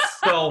 yes.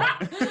 So,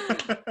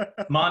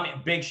 mommy,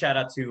 big shout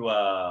out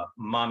to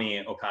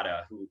Mommy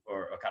Okada, who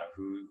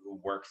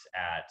works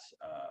at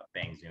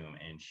Bang Zoom,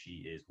 and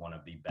she is one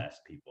of the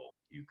best people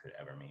you could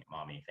ever meet.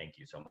 Mommy, thank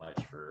you so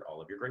much for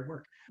all of your great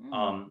work.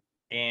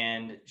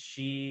 And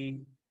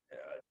she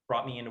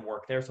brought me into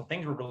work there, so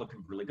things were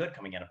looking really good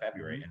coming out of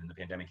February, and then the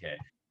pandemic hit,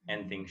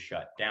 and things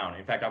shut down.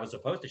 In fact, I was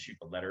supposed to shoot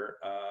The Letter,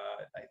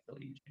 I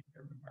believe,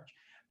 January, March.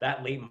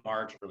 That late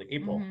March, early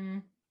April.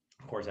 Mhm.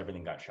 Of course,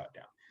 everything got shut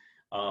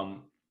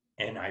down.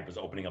 And I was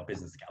opening up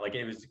business account. Like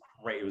it was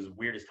great. It was the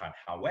weirdest time.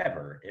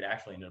 However, it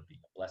actually ended up being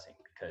a blessing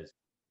because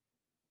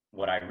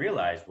what I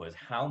realized was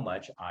how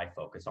much I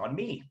focus on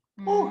me.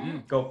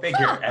 Mhm. Go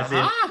figure. As in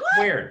Uh-huh.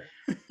 weird.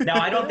 Now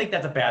I don't think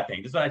that's a bad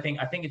thing. This is what I think.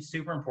 I think it's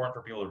super important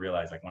for people to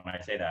realize, like when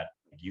I say that,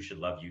 like, you should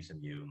love you some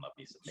you and love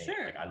me some me.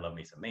 Sure. Like I love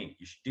me some me.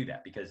 You should do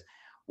that because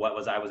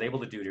I was able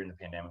to do during the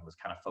pandemic was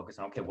kind of focus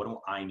on, okay, what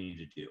do I need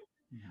to do?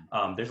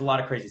 There's a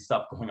lot of crazy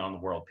stuff going on in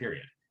the world,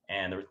 period.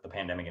 And the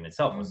pandemic in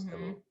itself was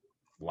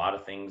a lot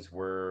of things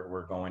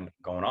were going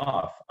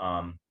off.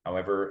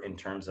 However, in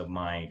terms of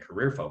my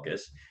career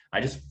focus, I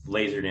just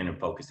lasered in and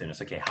focused in.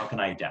 It's okay, how can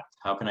I adapt?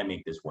 How can I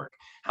make this work?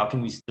 How can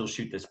we still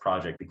shoot this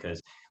project?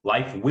 Because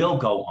life will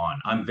go on.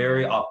 I'm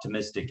very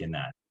optimistic in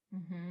that.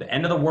 Mhm. The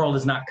end of the world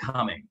is not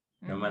coming.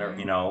 No matter,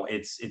 Mhm.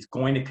 it's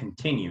going to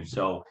continue.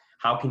 So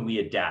how can we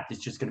adapt?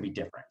 It's just going to be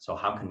different. So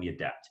how can we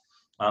adapt?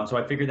 So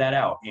I figured that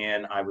out,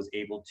 and I was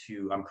able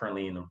to. I'm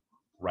currently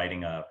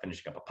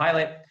finishing up a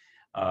pilot.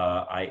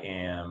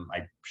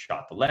 I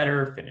shot The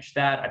Letter, finished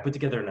that. I put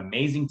together an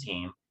amazing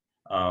team.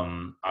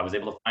 I was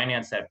able to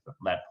finance that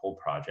whole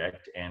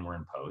project, and we're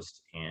in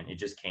post. And it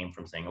just came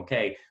from saying,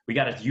 okay, we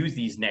got to use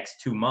these next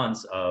 2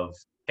 months of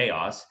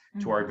chaos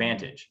to our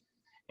advantage,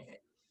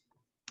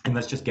 and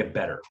let's just get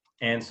better.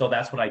 And so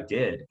that's what I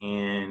did.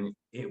 And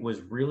it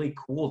was really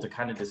cool to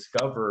kind of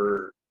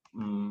discover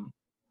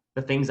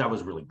the things I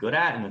was really good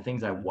at and the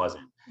things I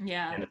wasn't,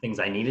 Yeah. and the things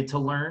I needed to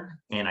learn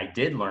and I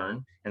did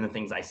learn, and the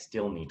things I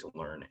still need to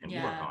learn and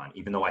work on,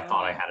 even though I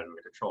thought I had it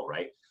under control,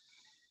 right?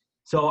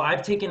 So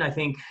I've taken, I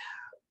think,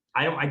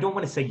 I don't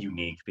want to say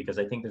unique, because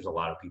I think there's a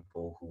lot of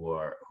people who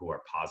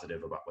are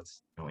positive about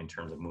what's, in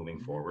terms of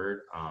moving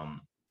forward.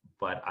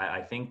 But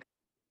I think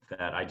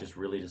that I just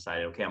really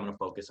decided, okay, I'm going to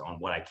focus on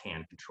what I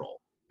can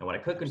control. And what I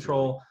could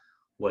control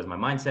was my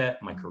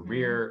mindset, my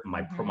career,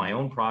 my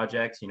own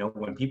projects.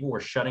 When people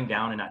were shutting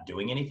down and not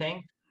doing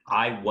anything,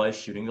 I was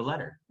shooting the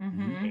letter.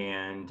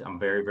 And I'm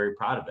very, very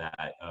proud of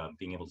that,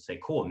 being able to say,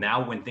 cool,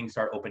 now when things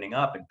start opening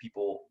up and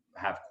people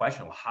have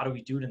questions, well, how do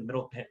we do it in the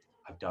middle of the pit?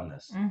 I've done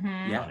this.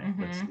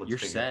 Let's You're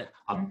set.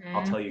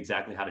 I'll tell you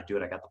exactly how to do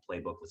it. I got the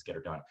playbook. Let's get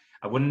her done.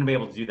 I wouldn't have been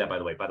able to do that, by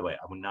the way.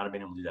 I would not have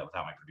been able to do that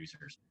without my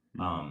producers,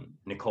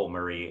 Nicole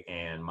Murray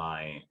and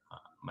my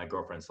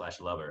girlfriend /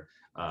 lover.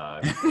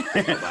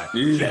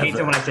 She hates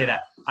it when I say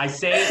that. I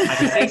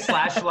say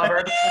 /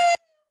 lover.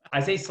 I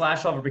say /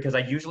 lover because I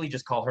usually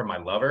just call her my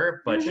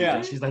lover, but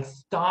she's like,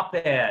 stop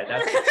it.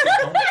 Don't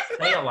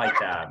say it like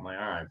that. I'm like,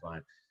 all right,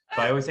 fine.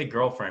 So I always say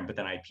girlfriend, but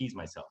then I appease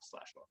myself /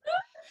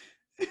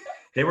 lover.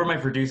 They were my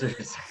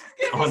producers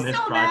on this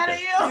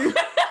project.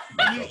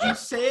 You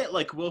say it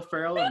like Will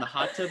Ferrell in the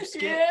hot tub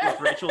skit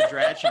with Rachel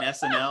Dratch and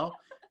SNL.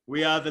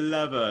 We are the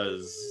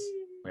lovers.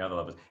 We are the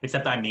lovers.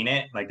 Except I mean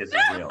it. Like, this is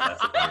real.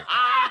 That's the thing.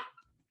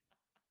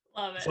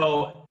 Love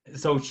it.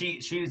 So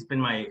she's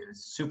been my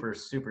super,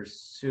 super,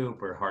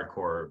 super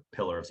hardcore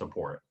pillar of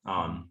support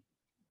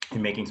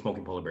in making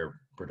Smoking Polar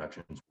Bear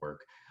Productions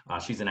work.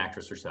 She's an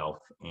actress herself,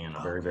 and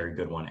a very, very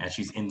good one. And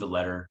she's in the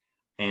letter,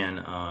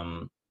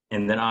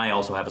 and then I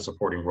also have a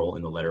supporting role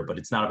in the letter, but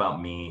it's not about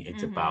me.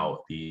 It's about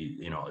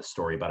a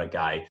story about a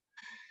guy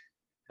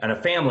and a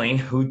family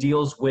who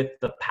deals with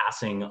the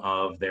passing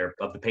of the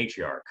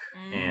patriarch.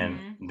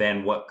 And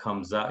then what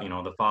comes up,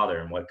 the father,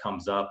 and what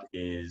comes up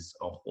is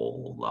a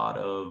whole lot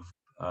of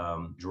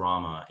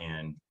drama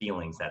and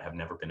feelings that have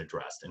never been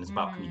addressed. And it's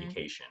about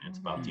communication. It's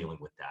about dealing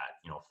with that,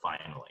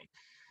 finally.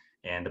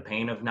 And the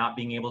pain of not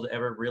being able to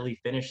ever really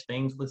finish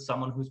things with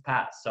someone who's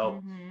passed.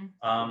 So,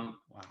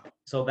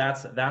 so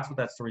that's what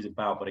that story's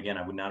about. But again,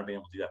 I would not have been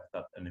able to do that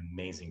without an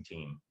amazing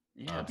team.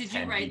 Yeah. Did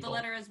you write the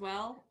letter as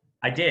well?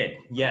 I did.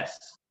 Yes.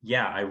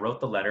 Yeah. I wrote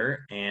the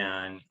letter,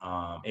 and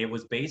it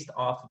was based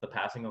off of the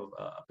passing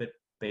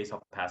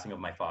of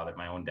my father,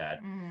 my own dad,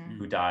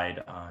 who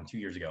died 2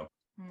 years ago.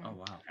 Oh,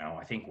 wow. Oh,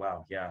 I think,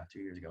 2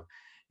 years ago.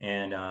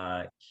 And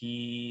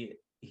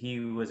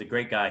he was a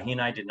great guy. He and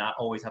I did not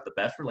always have the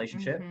best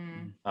relationship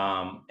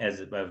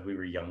as we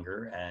were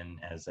younger, and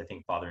as I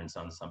think father and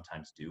son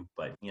sometimes do,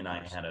 but he and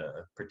I had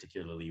a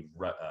particularly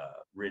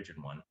rigid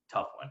one,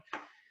 tough one.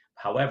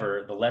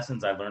 However, the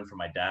lessons I learned from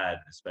my dad,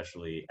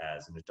 especially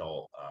as an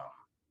adult,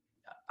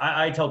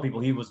 I tell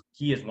people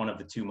he is one of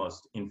the two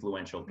most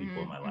influential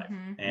people in my life.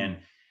 And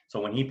so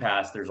when he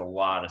passed, there's a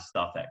lot of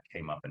stuff that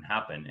came up and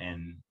happened,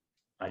 and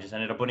I just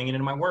ended up putting it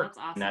into my work. That's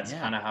awesome. And that's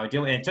kind of how I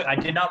do it. And I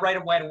did not write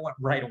away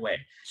right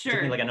away. Sure. It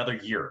took me like another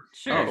year.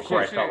 Sure.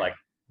 Before I felt like,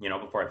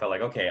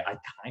 okay, I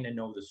kind of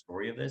know the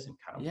story of this and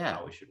kind of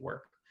how it should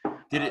work.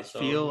 Did it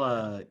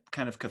feel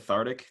kind of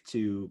cathartic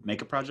to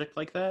make a project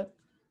like that?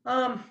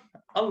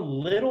 A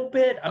little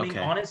bit. I mean,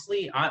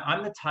 honestly,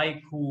 I'm the type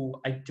who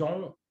I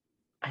don't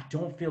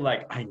feel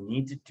like I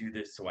need to do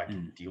this so I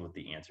can deal with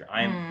the answer.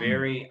 I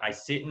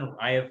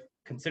am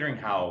considering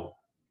how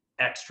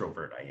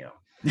extrovert I am.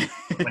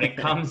 when it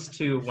comes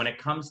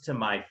to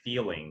my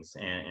feelings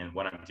and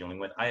what I'm dealing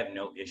with, I have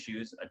no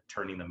issues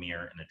turning the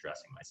mirror and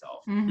addressing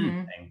myself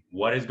and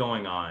what is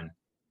going on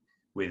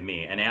with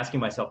me, and asking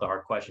myself the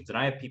hard questions. And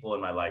I have people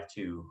in my life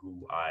too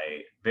who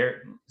very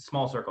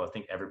small circle, I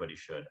think everybody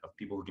should, of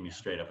people who can be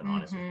straight up and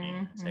honest with me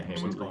and say, hey,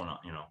 what's going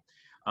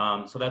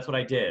on? So that's what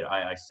I did.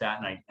 I sat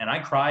and I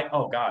cried.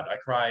 Oh God, I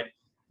cried.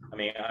 I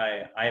mean,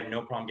 I have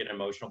no problem getting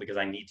emotional because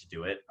I need to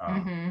do it.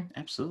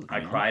 Absolutely.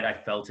 I cried. I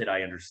felt it.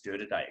 I understood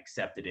it. I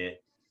accepted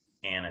it.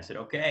 And I said,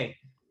 okay.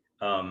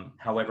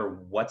 However,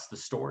 what's the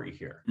story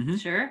here?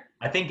 Sure.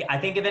 I think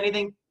if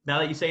anything, now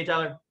that you say it,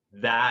 Tyler,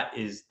 that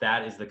is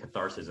the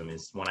catharsis,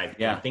 is when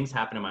when things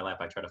happen in my life,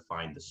 I try to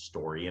find the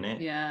story in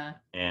it. Yeah.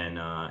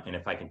 And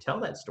if I can tell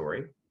that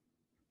story,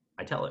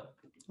 I tell it.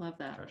 Love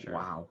that. Sure.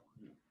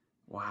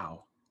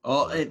 Wow.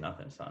 Oh, it's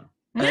nothing, son.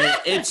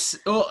 It's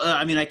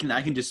I mean, I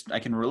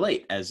can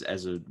relate as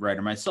a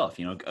writer myself,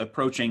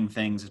 approaching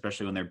things,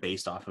 especially when they're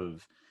based off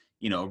of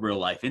a real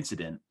life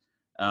incident.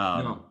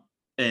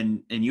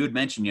 And you had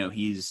mentioned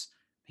he's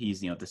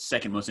the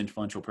second most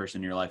influential person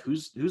in your life.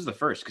 Who's the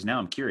first? Because now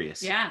I'm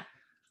curious. Yeah.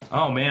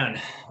 Oh man.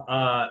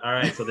 All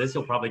right, so this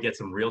will probably get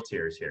some real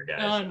tears here, guys.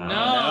 Oh no.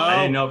 I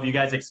didn't know if you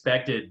guys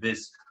expected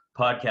this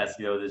podcast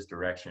to go this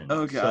direction.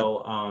 Oh God.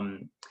 So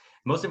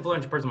most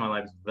influential person in my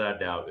life, without a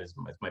doubt, is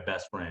my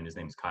best friend. His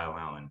name is Kyle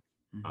Allen,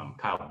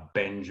 Kyle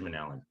Benjamin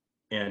Allen.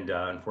 And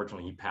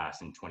unfortunately, he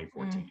passed in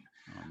 2014.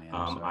 Oh, man,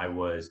 I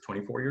was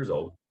 24 years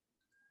old.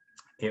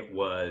 It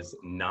was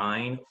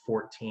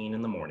 9:14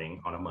 in the morning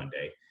on a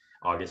Monday,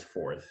 August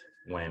 4th,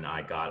 when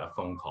I got a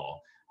phone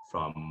call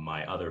from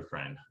my other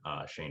friend,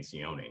 Shane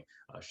Sione.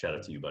 Shout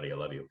out to you, buddy. I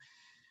love you.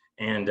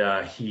 And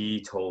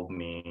he told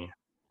me,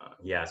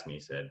 he asked me, he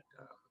said,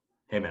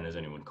 hey man, has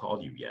anyone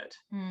called you yet?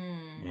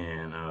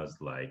 And I was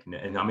like,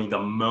 and I mean, the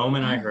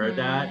moment I heard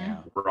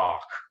that,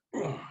 rock,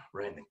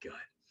 right in the gut.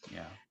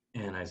 Yeah.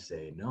 And I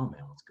say, no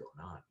man, what's going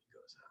on? He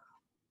goes,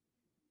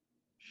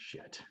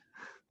 shit.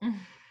 And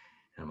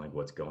I'm like,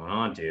 what's going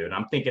on, dude?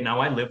 I'm thinking, now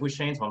I live with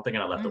Shane, so I'm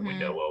thinking I left the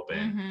window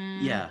open.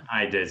 Yeah.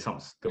 I did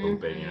something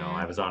stupid, you know.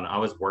 I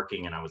was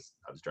working and I was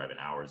driving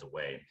hours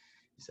away.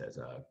 He says,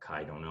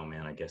 Kai, don't know,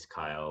 man. I guess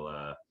Kyle,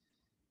 I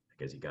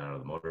guess he got out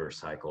of the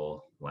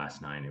motorcycle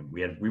last night, and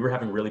we were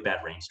having really bad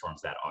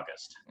rainstorms that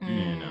August.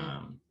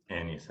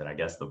 And he said, I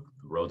guess the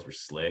roads were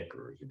slick,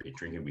 or he'd been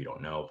drinking, we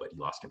don't know, but he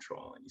lost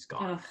control and he's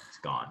gone. He's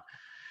gone.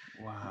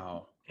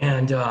 Wow.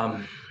 And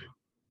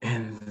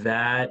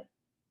that,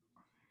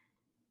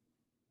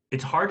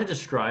 it's hard to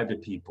describe to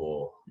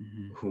people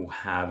who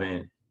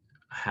haven't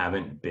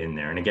been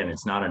there. And again,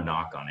 it's not a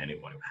knock on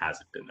anyone who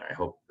hasn't been there.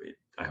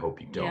 I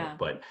hope you don't.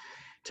 But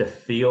to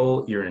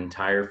feel your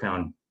entire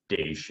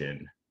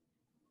foundation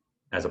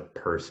as a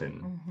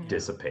person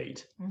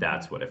dissipate,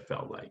 that's what it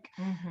felt like.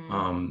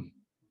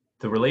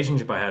 The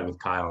relationship I had with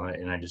Kyle,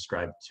 and I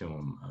described to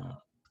him,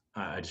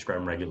 I describe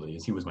him regularly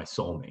as he was my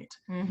soulmate.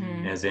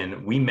 As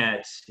in, we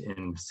met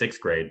in 6th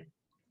grade.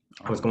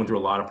 I was going through a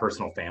lot of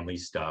personal family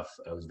stuff.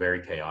 I was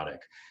very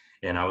chaotic,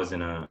 and I was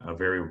in a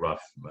very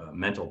rough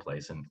mental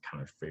place and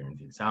kind of figuring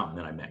things out. And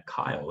then I met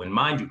Kyle, and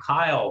mind you,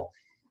 Kyle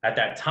at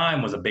that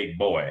time was a big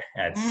boy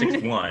at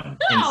 6'1".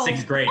 In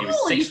 6th grade, he was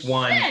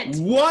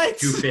 6'1". What?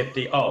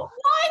 250. Oh,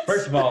 what?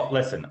 First of all,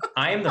 listen,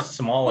 I am the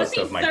smallest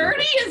of my group.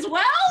 Was he 30 as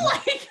well?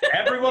 Like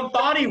everyone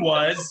thought he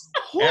was.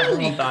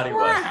 Everyone thought he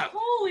was.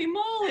 Holy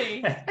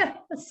moly.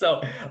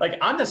 So, like,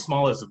 I was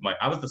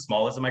the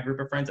smallest of my group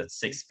of friends at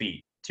 6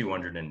 feet,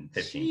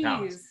 215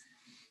 pounds.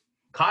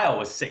 Kyle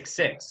was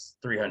 6'6",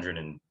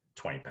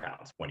 320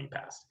 pounds when he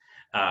passed.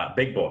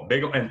 Big boy,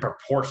 big in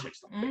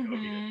proportions.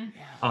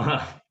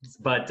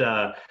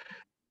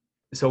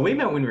 So we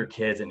met when we were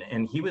kids,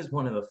 and he was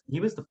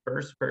the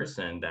first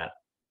person that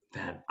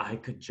I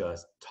could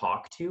just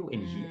talk to,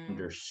 and he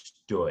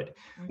understood.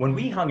 When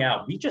we hung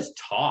out, we just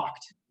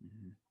talked.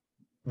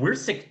 We're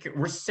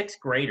 6th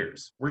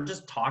graders. We're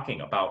just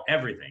talking about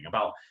everything,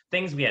 about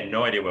things we had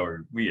no idea what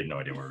we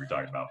were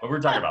talking about, but we're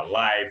talking about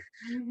life,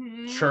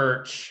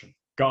 church,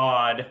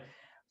 God,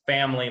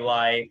 family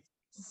life,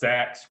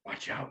 sex.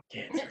 Watch out,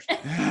 kids.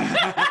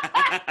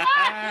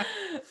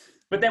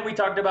 But then we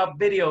talked about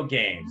video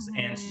games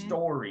and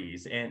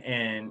stories,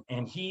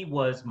 and he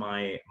was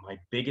my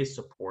biggest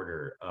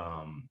supporter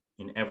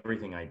in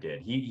everything I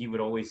did. He would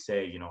always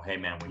say, you know, hey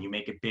man, when you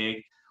make it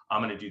big, I'm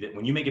going to do that.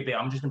 When you make it big,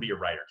 I'm just going to be your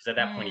writer. Because at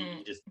that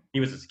point, he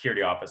was a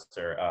security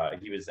officer.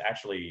 He was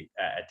actually,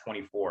 at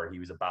 24, he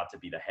was about to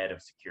be the head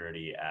of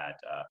security at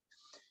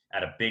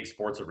a big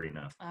sports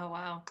arena. Oh,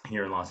 wow.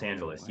 Here in Los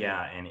Angeles. Wow.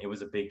 Yeah. And it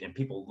was and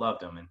people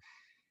loved him. And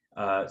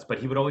but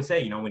he would always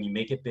say, you know, when you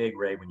make it big,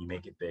 Ray, when you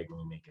make it big.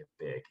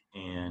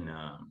 And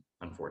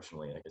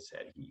unfortunately, like I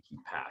said, he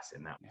passed.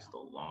 And that was the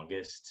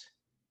longest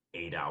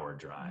 8-hour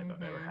drive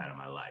I've ever had in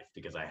my life,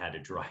 because I had to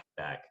drive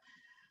back.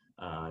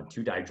 I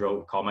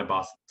called my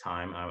boss at the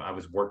time. I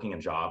was working a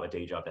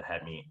day job that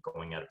had me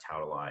going out of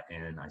town a lot.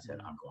 And I said,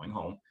 I'm going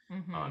home.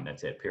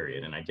 That's it,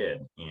 period. And I did.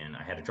 And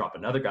I had to drop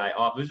another guy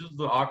off. This was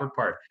the awkward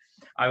part.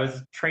 I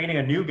was training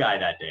a new guy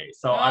that day.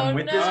 So I'm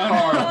with this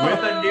car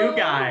with a new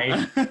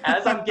guy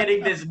as I'm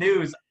getting this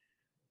news.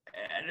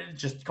 And it's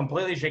just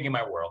completely shaking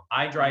my world.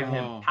 I drive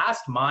him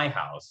past my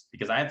house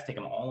because I had to take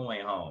him all the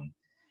way home.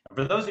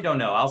 For those who don't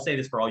know, I'll say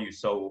this for all you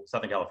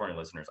Southern California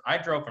listeners. I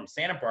drove from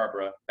Santa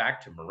Barbara back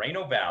to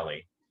Moreno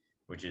Valley,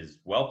 which is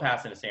well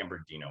past into San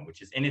Bernardino,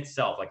 which is in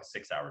itself like a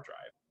 6-hour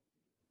drive,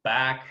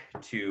 back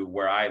to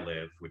where I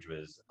live, which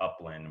was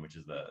Upland, which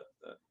is the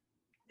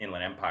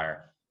Inland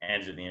Empire,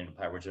 and the Inland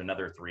Empire, which is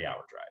another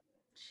 3-hour drive.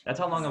 That's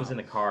how long I was in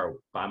the car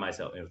by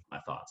myself with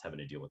my thoughts, having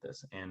to deal with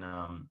this. And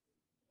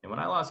when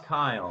I lost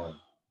Kyle,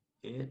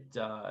 it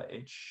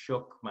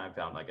shook my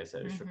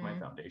shook my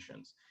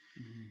foundations.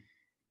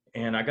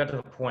 And I got to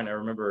the point, I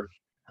remember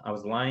I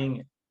was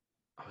lying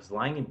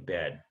in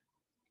bed.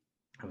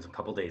 It was a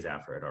couple days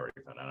after I'd already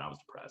found out. I was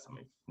depressed. I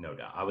mean, no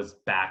doubt. I was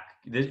back.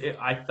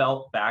 I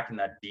felt back in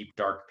that deep,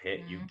 dark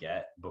pit you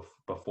get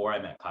before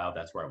I met Kyle.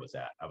 That's where I was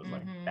at. I was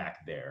like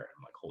back there.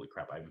 I'm like, holy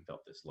crap, I haven't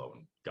felt this low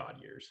in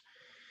God years.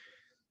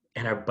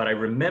 But I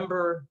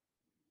remember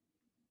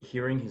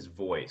hearing his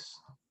voice.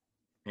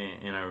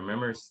 And I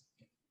remember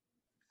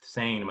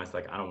saying to myself,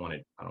 like, I don't want to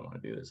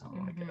do this. I don't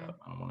want to get up.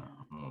 I don't want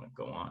to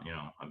go on. You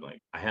know, I'm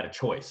like, I had a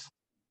choice.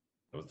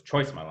 It was the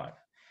choice of my life.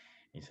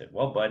 He said,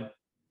 well, bud,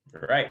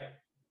 you're right.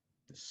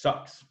 This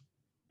sucks.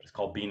 It's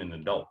called being an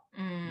adult.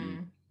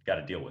 You got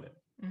to deal with it.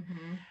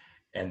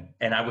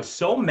 And I was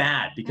so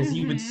mad because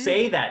he would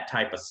say that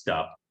type of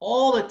stuff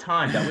all the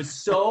time. That was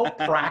so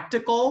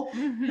practical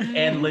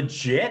and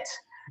legit.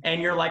 And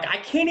you're like, I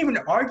can't even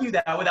argue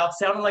that without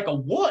sounding like a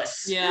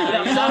wuss.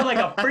 Without sounding like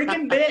a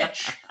freaking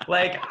bitch.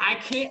 Like, I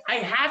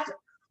have to.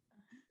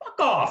 fuck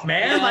off,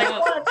 man. Like,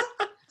 what?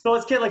 So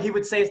as a kid, like, he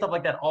would say stuff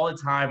like that all the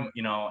time,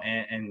 you know,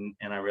 and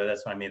I realized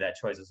that's when I made that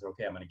choice. I said,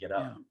 okay, I'm going to get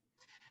up. Yeah.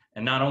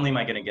 And not only am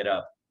I going to get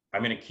up,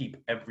 I'm going to keep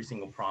every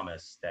single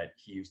promise that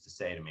he used to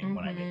say to me when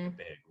I make it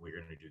big. We're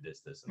going to do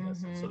this, this, and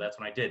this. And so that's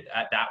when I did.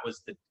 That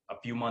was a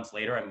few months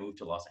later, I moved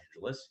to Los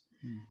Angeles.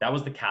 That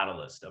was the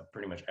catalyst of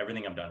pretty much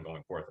everything I've done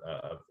going forth.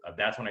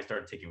 That's when I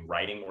started taking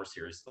writing more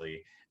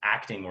seriously,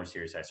 acting more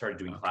seriously. I started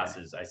doing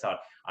classes. I thought,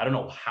 I don't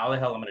know how the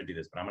hell I'm going to do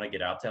this, but I'm going to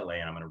get out to LA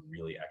and I'm going to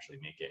really actually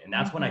make it. And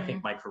that's when I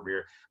think my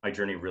career, my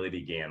journey really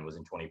began, was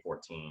in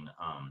 2014.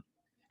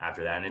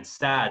 After that, and it's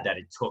sad that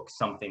it took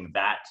something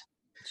that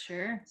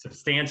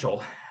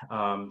substantial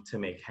to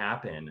make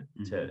happen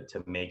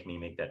to make me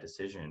make that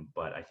decision.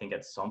 But I think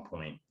at some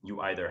point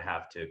you either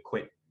have to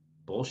quit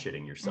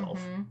bullshitting yourself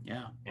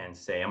and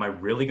say, am I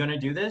really going to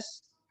do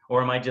this,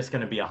 or am I just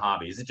going to be a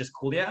hobby? Is it just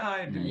cool? You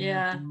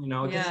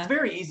know, because it's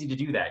very easy to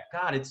do that.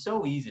 God, it's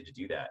so easy to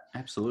do that.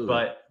 Absolutely.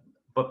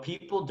 But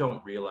people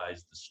don't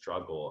realize the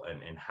struggle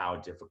and how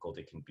difficult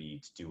it can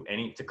be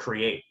to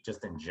create,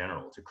 just in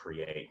general, to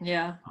create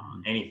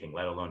anything,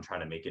 let alone try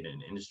to make it in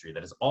an industry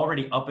that is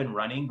already up and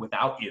running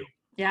without you.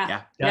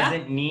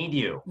 Doesn't need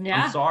you.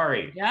 I'm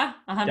sorry.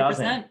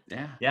 100%.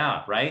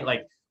 Yeah, right?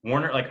 Like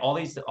Warner, like all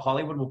these,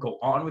 Hollywood will go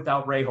on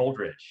without Ray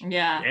Holdridge.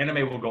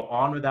 Anime will go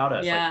on without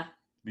us. Like,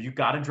 you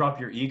got to drop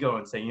your ego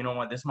and say, you know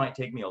what, this might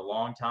take me a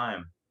long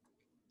time,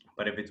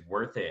 but if it's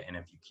worth it, and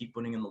if you keep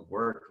putting in the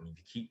work, and if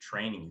you keep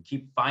training, you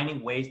keep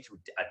finding ways to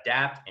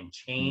adapt and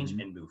change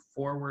and move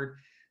forward,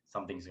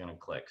 something's going to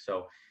click.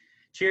 So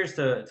cheers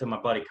to my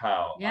buddy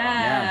Kyle.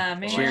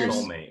 Man. Cheers.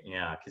 Soulmate.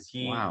 Yeah. Cause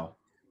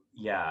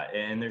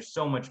and there's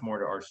so much more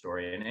to our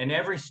story, and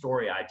every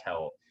story I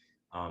tell,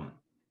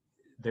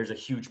 there's a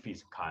huge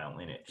piece of Kyle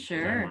in it. I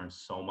learned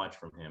so much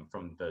from him,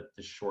 from the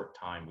short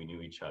time we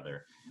knew each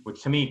other,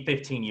 which to me,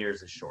 15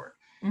 years is short.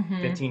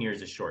 15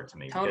 years is short to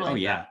me.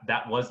 Totally.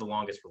 That was the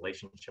longest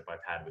relationship I've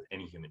had with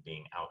any human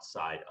being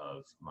outside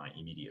of my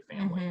immediate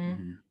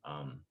family.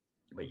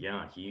 But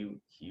yeah,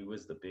 he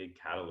was the big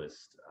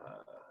catalyst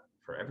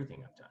for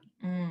everything I've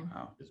done.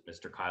 Wow. It was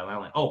Mr. Kyle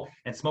Allen. Oh,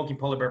 and Smoking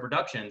Polar Bear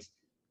Productions,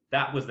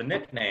 that was the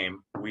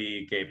nickname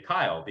we gave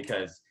Kyle,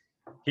 because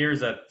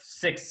here's a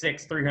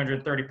 6'6",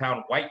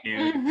 330-pound white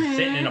dude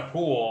sitting in a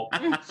pool,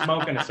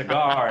 smoking a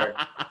cigar,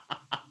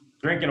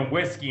 drinking a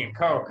whiskey and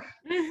Coke,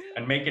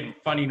 and making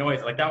funny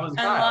noises. Like, that was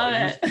Kyle. I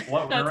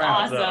love it. That's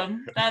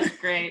awesome. That's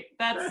great.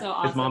 That's so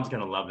awesome. His mom's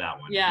gonna love that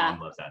one. Yeah. His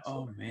mom loves that.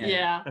 Oh man.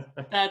 Yeah,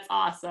 that's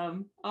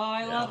awesome. Oh,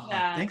 I love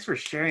that. Thanks for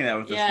sharing that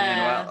with us,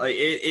 man. Wow.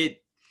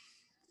 Like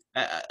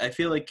I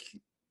feel like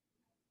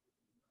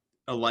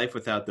a life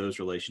without those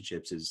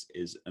relationships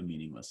is a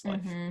meaningless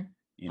life.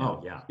 You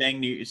know,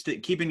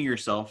 keeping to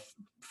yourself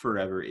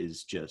forever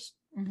is just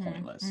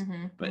pointless.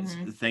 But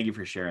thank you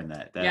for sharing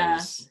that.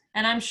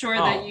 And I'm sure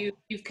that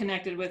you've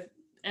connected with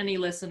any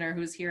listener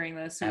who's hearing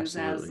this who has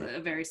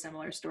a very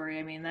similar story.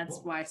 I mean, that's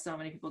why so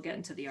many people get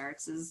into the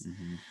arts, is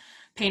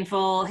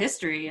painful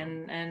history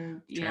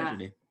and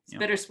it's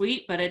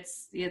bittersweet, but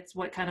it's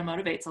what kind of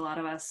motivates a lot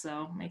of us.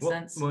 So makes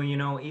sense. Well, you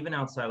know, even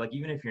outside, like,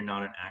 even if you're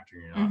not an actor,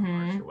 you're not an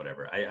artist or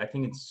whatever, I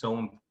think it's so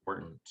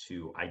important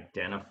to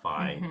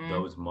identify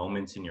those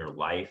moments in your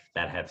life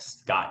that have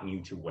gotten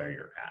you to where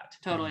you're at.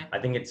 Totally. I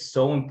think it's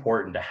so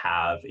important to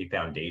have a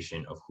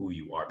foundation of who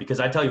you are, because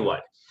I tell you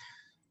what,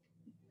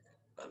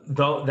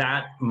 though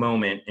that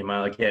moment in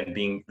my,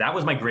 again, that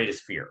was my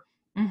greatest fear.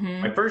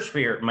 My first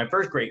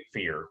great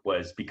fear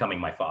was becoming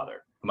my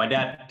father. My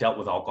dad dealt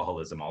with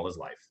alcoholism all his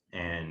life,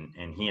 and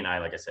he and I,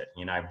 like I said,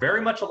 he and I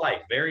very much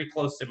alike, very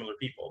close, similar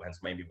people, hence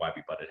maybe why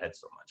we butted heads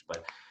so much.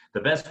 But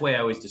the best way I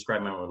always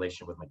described my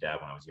relationship with my dad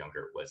when I was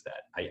younger was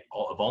that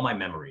of all my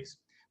memories,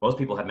 most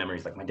people have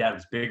memories like my dad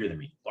was bigger than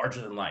me,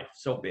 larger than life,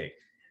 so big.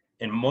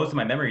 And most of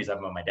my memories of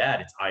my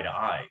dad, it's eye to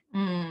eye.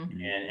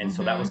 And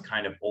so that was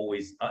kind of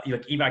always,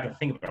 like, even I can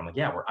think of it, I'm like,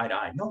 yeah, we're eye to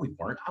eye. No, we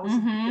weren't. I was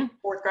in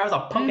fourth grade. I was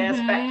a punk ass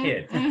fat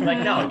kid. Like,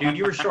 no, dude,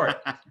 you were short.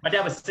 My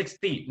dad was 6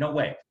 feet. No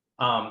way.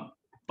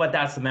 But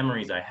that's the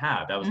memories I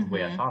have. That was the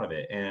way I thought of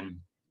it. And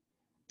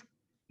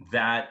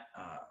that,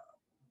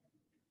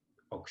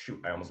 oh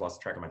shoot, I almost lost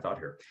track of my thought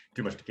here.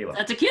 Too much tequila.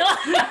 A tequila.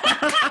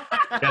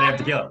 Gotta have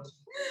tequila.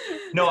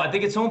 No, I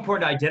think it's so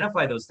important to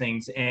identify those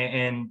things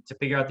and to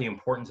figure out the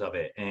importance of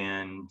it,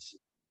 and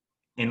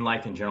in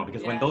life in general,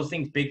 because when those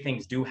big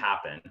things do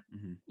happen,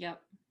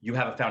 you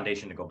have a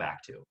foundation to go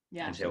back to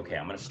and say, okay,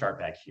 I'm going to start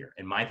back here.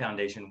 And my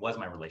foundation was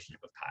my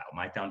relationship with Kyle.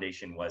 My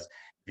foundation was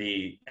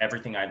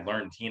everything I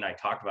learned. He and I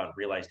talked about and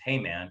realized, hey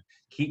man,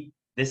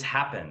 this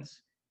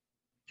happens.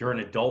 You're an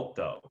adult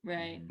though.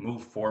 Right.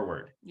 Move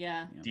forward.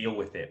 Yeah. Deal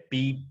with it.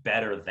 Be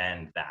better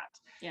than that.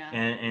 Yeah.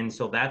 And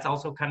so that's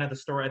also kind of the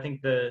story. I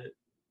think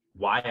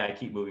why I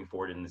keep moving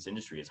forward in this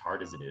industry, as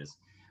hard as it is.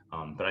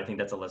 But I think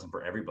that's a lesson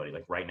for everybody.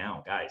 Like right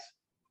now, guys,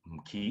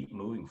 keep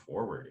moving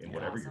forward in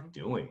whatever you're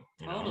doing.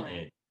 You know,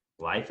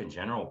 life in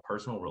general,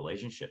 personal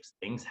relationships,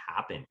 things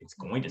happen. It's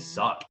going to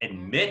suck.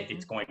 Admit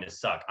it's going to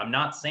suck. I'm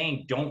not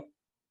saying don't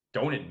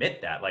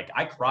admit that. Like,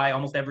 I cry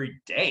almost every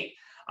day.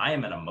 I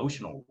am an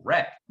emotional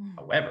wreck.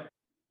 However,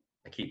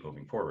 I keep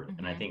moving forward.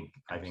 And I Mhm.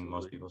 think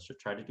most people should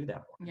try to do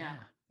that more.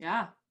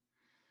 Yeah.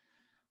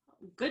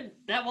 Good.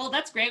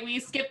 That's great. We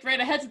skipped right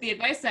ahead to the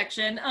advice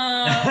section.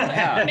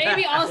 Yeah.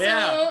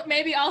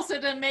 Maybe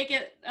also to make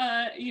it,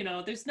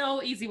 there's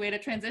no easy way to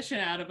transition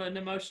out of an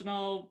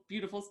emotional,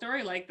 beautiful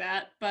story like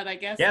that. But I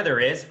guess Yeah, there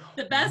is.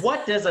 the best.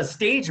 What does a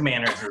stage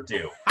manager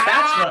do?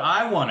 That's what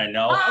I want to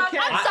know. Okay.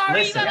 I'm sorry,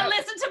 Listen. you gotta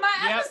listen to my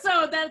Yep.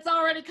 episode that's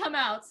already come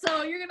out.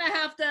 So you're gonna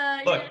have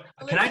to.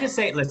 Look, can I just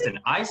say, listen,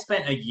 I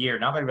spent a year,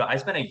 I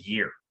spent a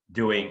year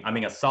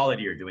a solid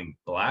year doing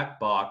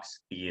black box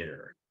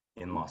theater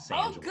in Los Oh,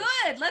 Angeles.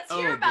 good. Let's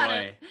hear about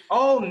it.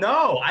 Oh,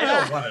 no, I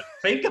don't want to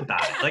think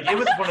about it. Like, it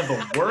was one of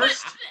the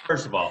worst.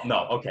 First of all,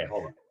 no, okay,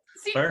 hold on.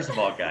 See, First of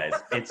all, guys,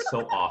 it's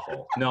so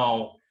awful.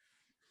 No,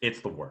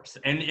 it's the worst.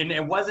 And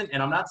it wasn't,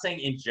 and I'm not saying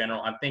in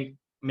general, I think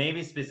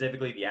maybe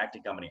specifically the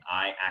acting company,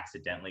 I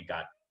accidentally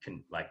got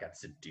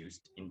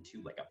seduced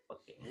into like a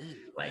fucking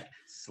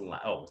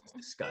it's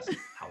disgusting.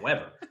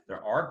 However,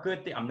 there are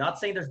good things. I'm not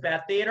saying there's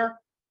bad theater,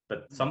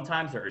 but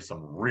sometimes there is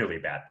some really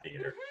bad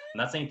theater. I'm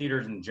not saying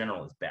theaters in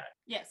general is bad.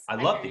 yes, I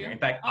love hear theater. you. In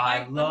fact, Oh,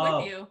 I'm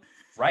with you.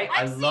 right?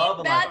 I've I love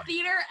seen a bad live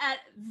theater at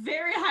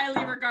very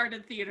highly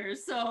regarded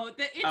theaters, so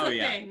it's Oh, a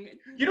yeah. thing.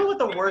 You know what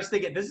the worst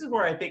thing is? This is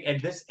where I think,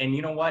 and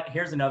you know what?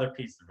 Here's another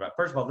piece of advice.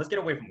 First of all, let's get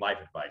away from life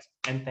advice.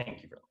 And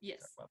thank you for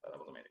Yes. that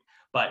was amazing.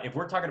 But if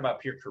we're talking about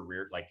pure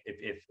career, like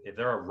if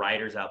there are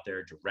writers out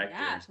there, directors,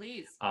 Yeah,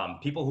 please.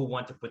 people who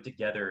want to put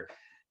together,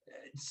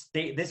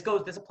 this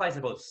applies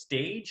to both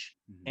stage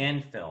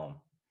and film.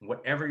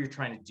 Whatever you're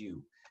trying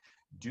to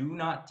do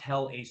not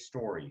tell a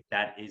story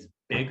that is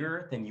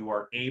bigger than you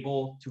are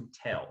able to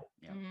tell.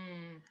 Yep.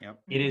 Mm.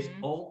 It is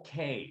Mhm.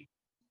 okay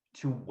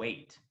to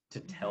wait to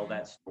tell Mhm.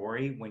 that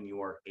story when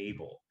you are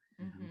able.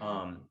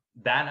 Mhm.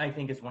 That I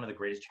think is one of the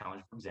greatest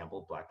challenges, for example,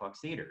 of black box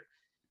theater.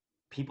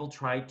 People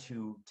try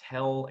to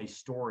tell a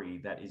story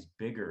that is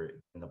bigger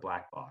than the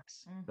black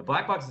box. The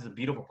black box is a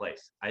beautiful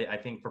place. I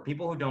think for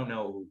people who don't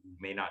know, who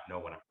may not know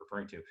what I'm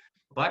referring to,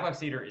 black box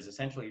theater is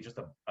essentially just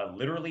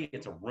literally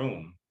it's a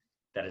room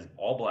that is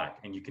all black,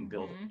 and you can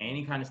build Mhm.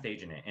 any kind of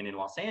stage in it. And in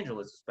Los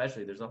Angeles,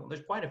 especially, there's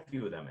quite a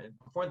few of them. And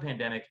before the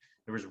pandemic,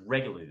 there was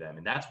regularly them,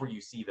 and that's where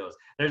you see those.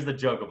 There's the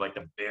joke of like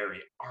the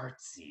very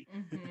artsy,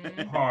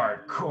 Mhm.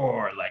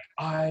 hardcore, like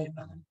I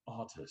am an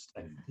artist,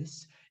 and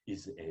this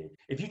is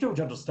if you don't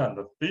understand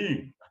the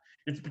theme,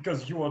 it's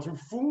because you are too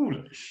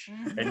foolish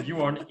and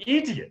you are an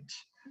idiot.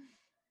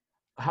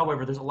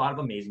 However, there's a lot of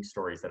amazing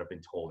stories that have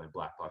been told in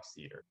black box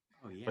theater.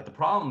 Oh, yeah. But the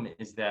problem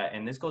is that,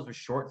 and this goes with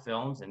short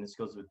films, and this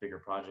goes with bigger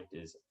project,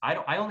 is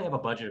I only have a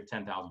budget of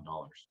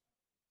 $10,000.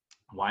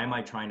 Why am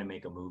I trying to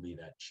make a movie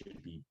that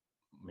should be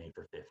made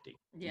for 50?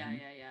 Yeah.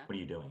 What are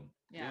you doing?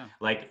 Yeah.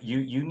 Like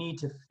you need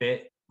to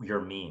fit your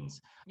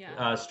means.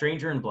 Yeah.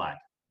 Stranger in Black,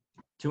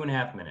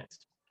 2.5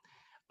 minutes.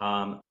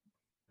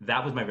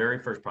 That was my very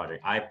first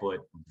project. I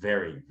put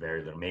very,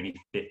 very little, maybe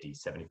 $50,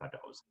 $75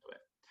 into it.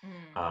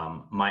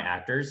 My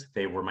actors,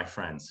 they were my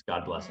friends.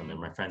 God bless them. They're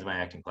my friends in my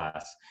acting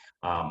class.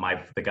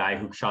 The guy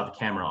who shot the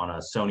camera on a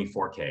Sony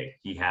 4K,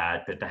 he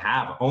had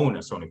to own a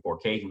Sony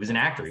 4K. He was an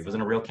actor. He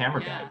wasn't a real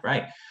camera guy,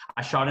 right?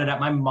 I shot it at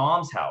my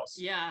mom's house.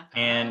 Yeah.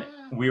 And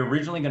we were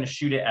originally going to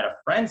shoot it at a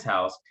friend's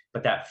house,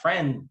 but that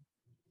friend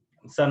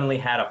suddenly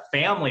had a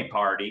family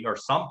party or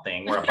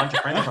something where a bunch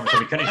of friends come, so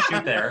we couldn't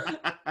shoot there.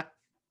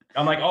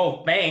 I'm like,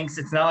 oh, thanks.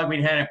 It's not like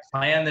we hadn't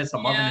planned this a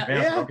month in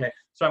advance. Yeah. Okay.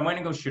 So I went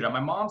and go shoot at my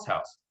mom's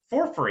house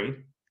for free.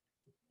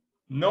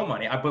 No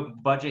money. I put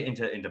budget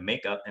into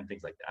makeup and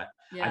things like that.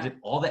 Yeah. I did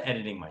all the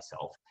editing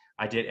myself.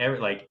 I did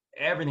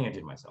everything I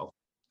did myself.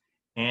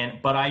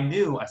 But I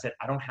knew, I said,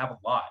 I don't have a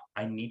lot.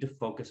 I need to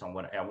focus on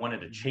what I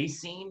wanted. A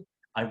chase scene.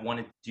 I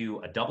wanted to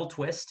do a double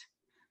twist.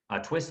 A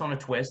twist on a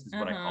twist is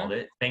what I called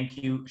it. Thank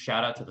you.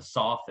 Shout out to the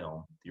Saw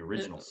film, the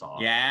original Saw.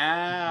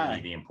 Yeah.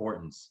 The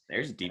importance.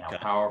 There's a deep How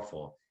cut.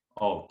 powerful.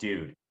 Oh,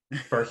 dude.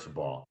 First of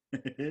all,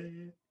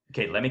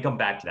 okay, let me come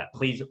back to that.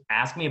 Please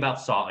ask me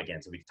about Saw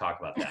again so we can talk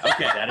about that.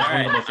 Okay, That is all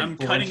one of the right. most I'm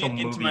cutting it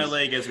influential into my movies.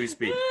 leg as we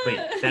speak. Please,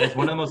 that is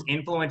one of the most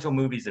influential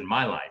movies in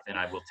my life, and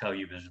I will tell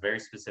you there's a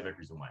very specific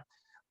reason why.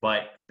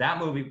 But that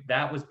movie,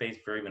 that was based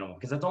very minimal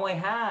because that's all I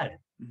had.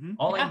 Mhm.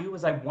 All I knew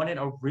was I wanted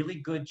a really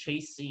good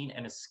chase scene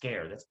and a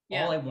scare. That's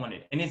all I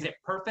wanted. And is it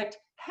perfect?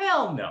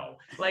 Hell no.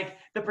 Like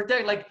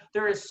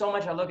there is so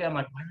much I look at. I'm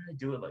like, why did I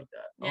do it like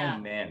that? Yeah.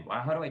 Oh man,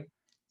 how do I?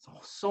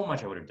 So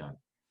much I would have done.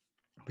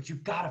 But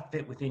you've got to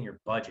fit within your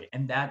budget,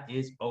 and that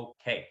is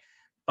okay.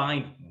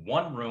 Find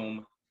one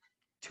room,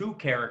 2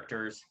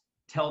 characters,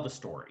 tell the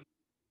story,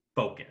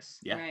 focus.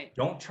 Yeah. Right.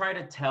 Don't try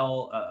to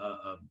tell,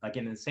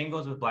 again, the same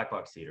goes with black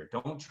box theater.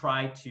 Don't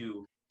try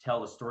to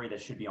tell a story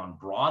that should be on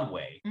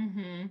Broadway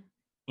Mm-hmm.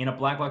 in a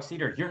black box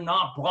theater. You're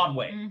not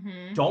Broadway.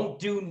 Mm-hmm. Don't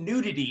do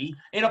nudity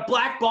in a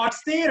black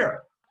box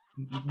theater.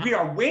 We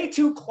are way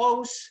too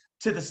close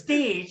to the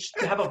stage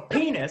to have a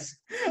penis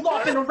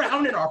flopping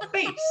around in our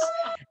face.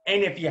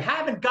 And if you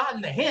haven't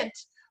gotten the hint,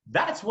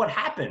 that's what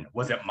happened.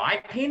 Was it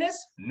my penis?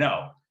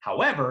 No.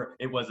 However,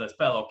 it was a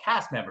fellow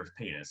cast member's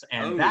penis.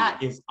 And Oh.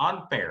 that is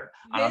unfair.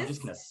 And I'm This-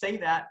 just going to say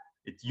that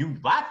It's you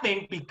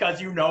laughing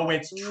because you know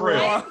it's true.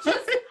 I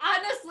just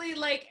honestly,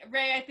 like,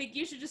 Ray, I think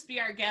you should just be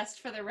our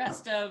guest for the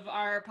rest of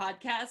our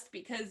podcast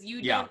because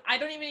I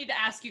don't even need to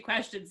ask you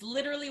questions.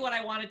 Literally what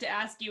I wanted to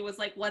ask you was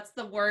like, what's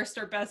the worst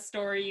or best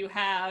story you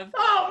have?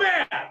 Oh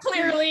man!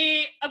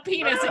 Clearly a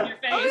penis in your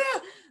face. Oh,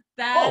 yeah.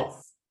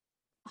 That's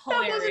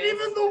hilarious. That wasn't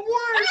even the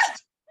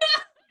worst.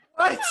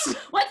 What? What's the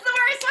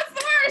worst? What's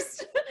the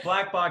worst?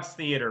 Black Box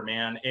Theater,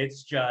 man.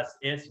 It's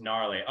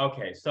gnarly.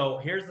 Okay, so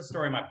here's the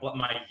story.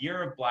 My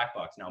year of Black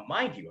Box. Now,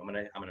 mind you,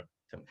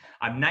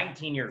 I'm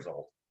 19 years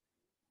old.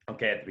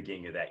 Okay, at the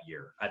beginning of that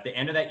year. At the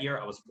end of that year,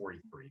 I was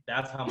 43.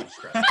 That's how much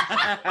stress.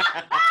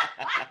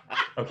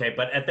 Okay,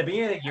 but at the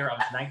beginning of the year, I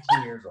was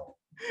 19 years old.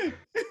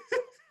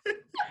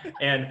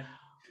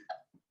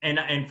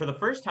 And for the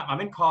first time,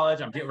 I'm in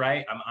college. I'm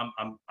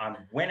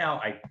went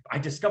out. I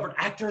discovered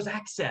Actors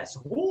Access.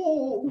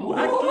 Ooh,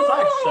 Actors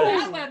Access.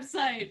 That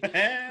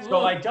website.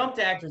 So I jumped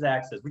to Actors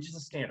Access, which is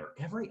a standard.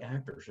 Every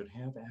actor should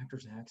have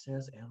Actors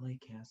Access, LA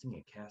Casting,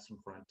 and Casting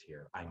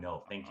Frontier. I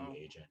know. Thank you,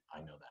 agent. I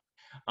know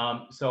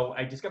that. So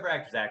I discover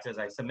Actors Access.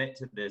 I submit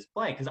to this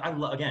play because I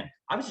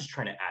was just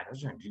trying to act. I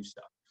was trying to do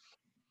stuff.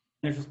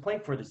 And there's this play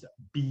for this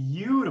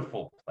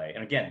beautiful play.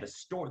 And again,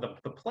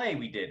 the play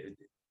we did,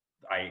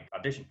 I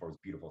auditioned for was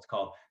beautiful. It's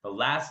called The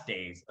Last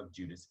Days of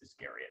Judas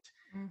Iscariot.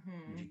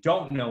 Mm-hmm. If you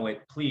don't know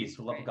it, please,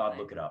 for the love of God,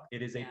 play. look it up.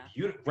 It is a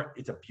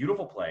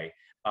beautiful play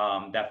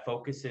that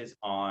focuses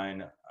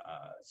on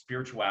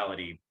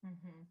spirituality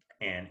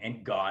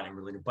and God and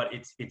religion. But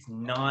it's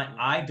not.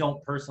 I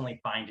don't personally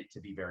find it to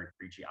be very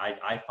preachy.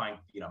 I find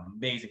it an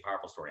amazing,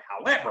 powerful story.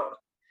 However,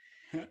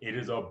 it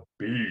is a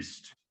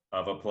beast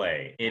of a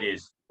play. It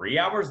is 3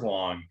 hours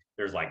long.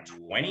 There's like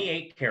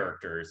 28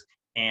 characters.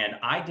 And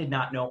I did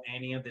not know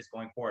any of this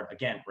going forward.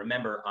 Again,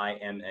 remember, I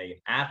am an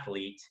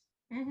athlete,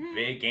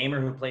 big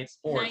gamer who played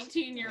sports.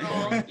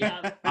 19-year-old,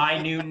 yeah. I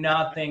knew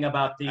nothing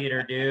about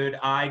theater, dude.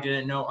 I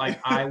didn't know.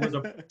 I was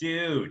a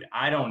dude.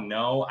 I don't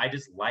know. I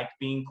just like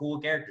being cool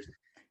characters.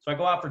 So I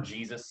go out for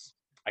Jesus.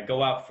 I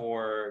go out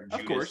for Judas.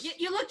 Of course.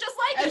 You look just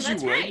like him. As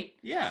That's you would. great.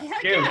 Yeah.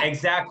 Heck Dude, yeah.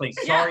 exactly.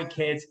 Yeah. Sorry,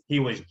 kids. He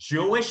was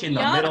Jewish in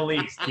the Yup. Middle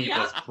East. He Yup.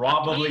 was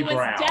probably He was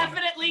brown.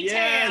 definitely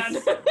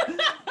Yes. tan.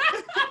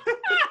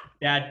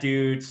 That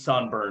dude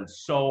sunburned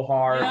so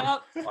hard.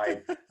 Yep.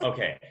 Like,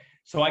 okay.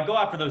 So I go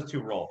out for those 2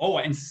 roles. Oh,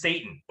 and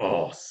Satan.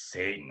 Oh,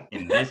 Satan.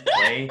 In this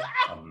play,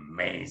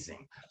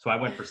 amazing. So I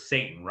went for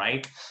Satan,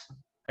 right?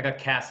 I got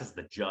cast as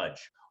the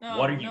judge. Oh,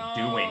 What are you no.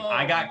 doing?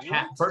 I got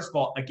cast. What? First of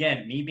all,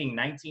 again, me being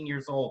 19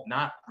 years old,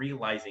 not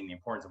realizing the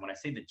importance. And when I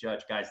say the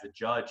judge, guys, the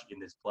judge in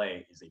this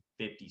play is a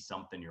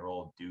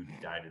 50-something-year-old dude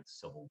who died in the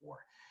Civil War.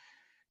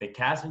 They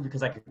cast me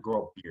because I could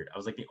grow a beard. I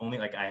was like the only,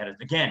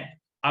 again,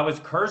 I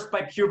was cursed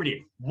by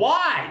puberty.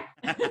 Why?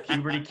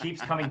 Puberty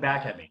keeps coming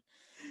back at me.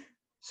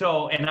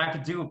 So, and I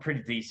could do a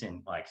pretty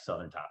decent like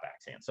Southern top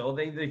accent. So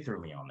they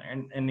threw me on there.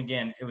 And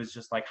again, it was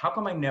just like, how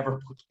come I never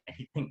book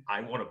anything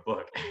I want to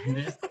book?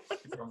 They just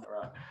throw me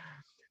around.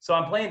 So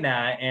I'm playing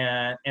that.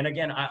 And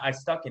again, I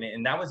stuck in it.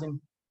 And that was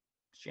in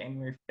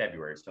January,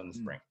 February, so in the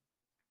spring.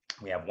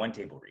 We have 1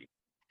 table read.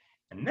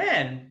 And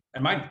then,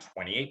 and mine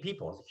 28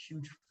 people. It's a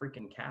huge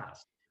freaking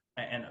cast.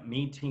 And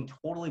me being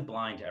totally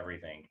blind to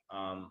everything.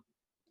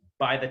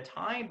 By the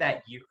time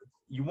that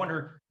you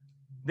wonder,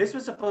 this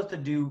was supposed to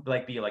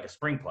be like a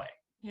spring play.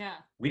 Yeah.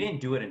 We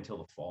didn't do it until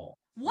the fall.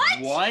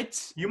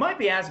 What? You might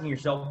be asking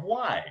yourself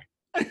why?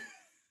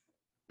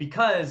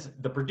 Because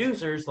the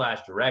producer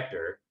 /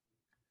 director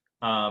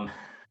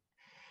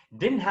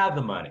didn't have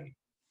the money.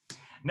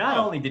 Not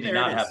only did he there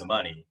not it have is. the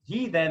money,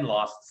 he then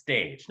lost the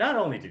stage. Not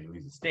only did he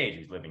lose the stage, he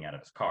was living out of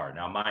his car.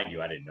 Now, mind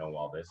you, I didn't know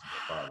all this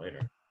until far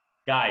later.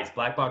 Guys,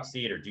 Black Box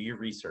Theater, do your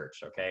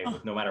research, okay?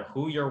 No matter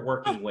who you're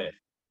working with,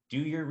 do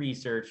your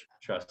research,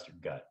 trust your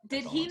gut.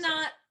 Did That's all he I'm saying.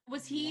 not,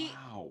 was he,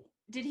 Wow.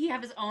 did he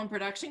have his own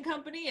production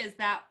company? Is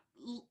that,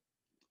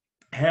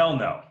 Hell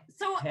no.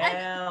 so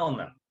Hell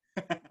no.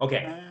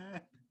 Okay.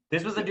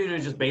 This was a dude who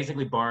was just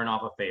basically barring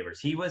off of favors.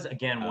 He was,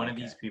 again, one of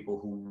these people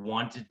who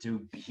wanted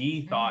to,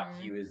 he thought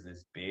he was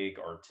this big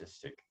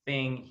artistic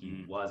thing.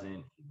 He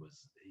wasn't.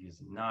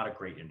 He's not a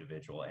great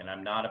individual. And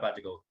I'm not about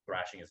to go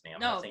thrashing his name.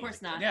 I'm no, not of saying course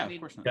he's- not. Yeah, We-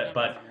 of course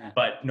not.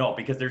 But no,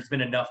 because there's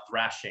been enough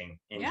thrashing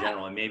in Yeah.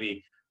 general. And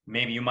maybe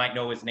you might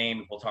know his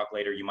name. We'll talk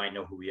later. You might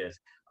know who he is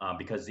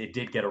because it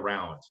did get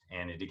around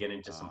and it did get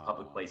into some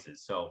public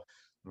places. So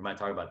we might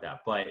talk about that.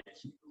 But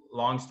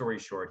long story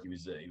short, he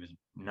was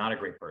not a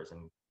great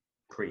person,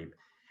 creep.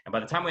 And by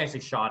the time we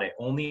actually shot it,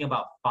 only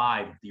about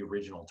 5 of the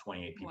original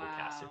 28 people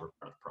casted were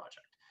part of the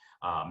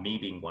project, me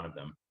being one of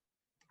them.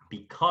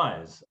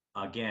 Because,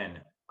 again,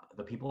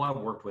 the people I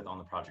worked with on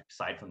the project,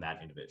 aside from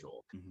that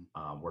individual,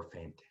 were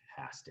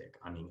fantastic.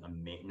 I mean,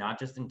 not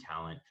just in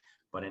talent,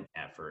 but in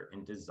effort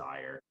and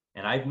desire.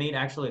 And I've made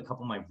actually a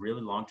couple of my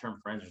really long-term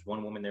friends. There's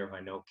one woman there who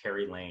I know,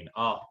 Carrie Lane.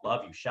 Oh,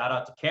 love you. Shout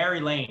out to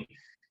Carrie Lane.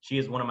 She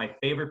is one of my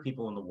favorite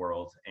people in the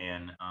world,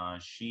 and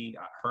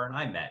her and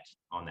I met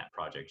on that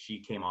project. She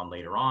came on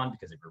later on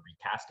because they were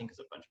recasting because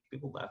a bunch of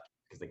people left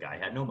because the guy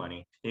had no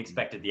money. He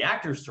expected the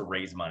actors to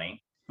raise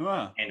money,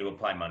 and to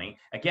apply money.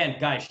 Again,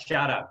 guys,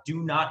 shout out.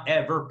 Do not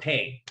ever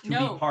pay to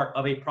be part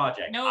of a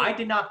project. No. I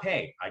did not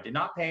pay. I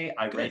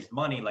Good. raised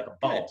money like a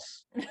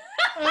boss.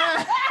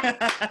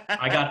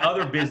 I got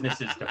other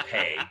businesses to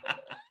pay.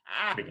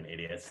 Freaking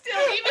idiot. Still,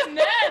 even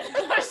then,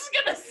 I was just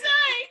gonna say.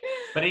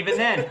 But even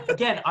then,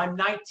 again, I'm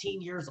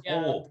 19 years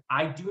old.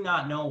 I do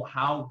not know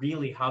how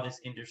this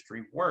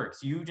industry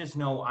works. You just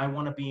know I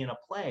want to be in a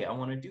play. I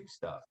want to do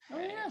stuff. Oh,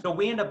 yeah. So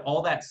we end up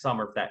all that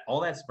summer, all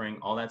that spring,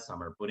 all that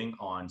summer, putting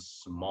on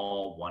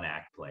small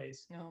one-act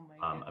plays Oh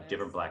my of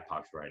different Black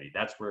Box variety.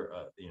 That's where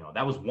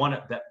that was one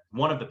of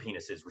the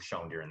penises were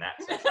shown during that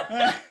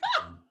section.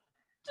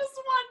 Just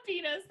one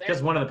penis.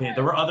 Just one of the penises.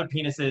 There were other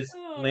penises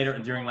Oh,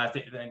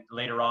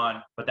 later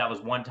on, but that was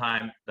one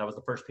time. That was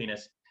the first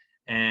penis.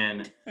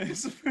 And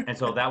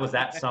so that was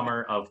that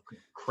summer of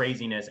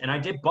craziness. And I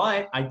did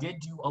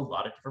do a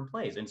lot of different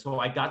plays. And so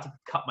I got to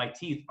cut my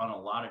teeth on a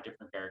lot of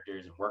different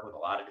characters and work with a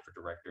lot of different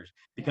directors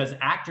because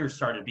actors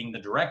started being the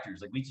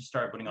directors. Like we just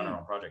started putting on our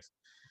own projects.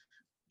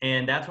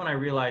 And that's when I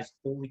realized,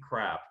 holy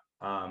crap,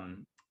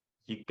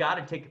 you got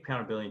to take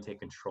accountability and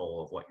take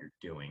control of what you're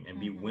doing and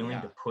be willing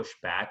to push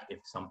back if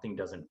something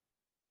doesn't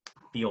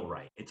feel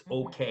right. It's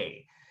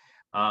okay.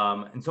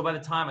 And so by the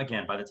time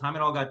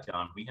it all got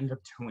done, we ended up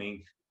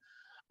doing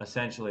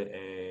essentially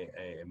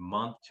a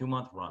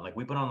 2-month run. Like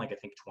we put on I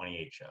think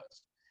 28 shows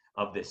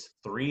of this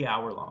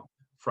 3-hour long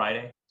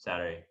Friday,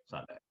 Saturday,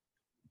 Sunday.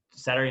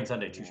 Saturday and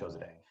Sunday, 2 shows a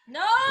day.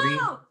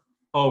 No!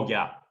 Oh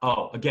yeah.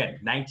 Oh, again,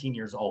 19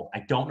 years old.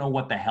 I don't know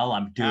what the hell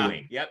I'm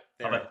doing.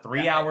 Of a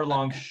 3-hour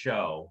long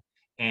show.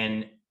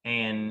 And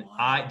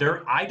I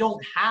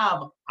don't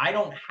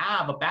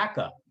have a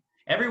backup.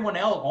 Everyone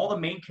else, all the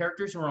main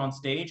characters who are on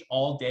stage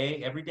all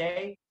day, every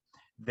day,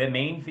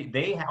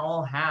 they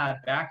all had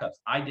backups.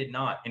 I did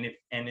not.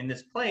 And in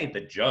this play, the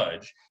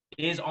judge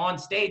is on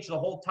stage the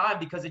whole time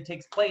because it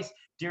takes place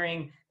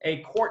during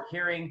a court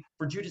hearing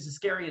for Judas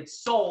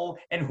Iscariot's soul.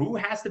 And who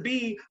has to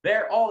be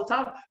there all the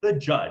time? The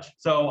judge.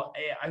 So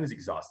I was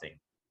exhausting.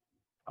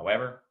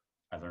 However,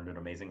 I learned an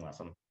amazing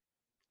lesson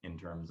in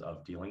terms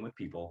of dealing with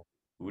people,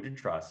 who to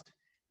trust,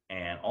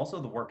 and also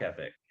the work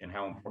ethic and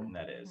how important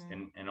that is.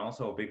 And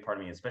also a big part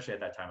of me, especially at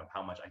that time, of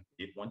how much I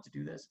did want to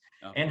do this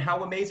and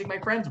how amazing my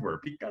friends were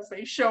because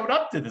they showed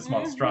up to this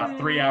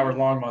 3-hour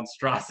long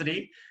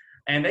monstrosity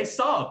and they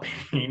saw a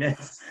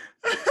penis.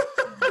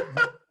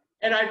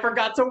 And I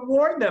forgot to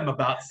warn them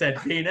about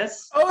said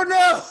penis. Oh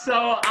no!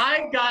 So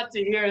I got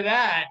to hear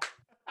that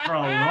for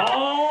a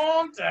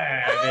long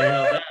time. They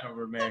held that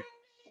over me.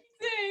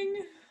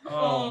 Ding.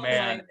 Oh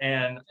man.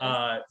 And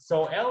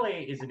so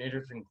LA is an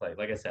interesting play.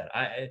 Like I said,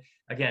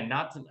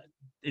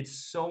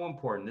 it's so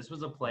important. This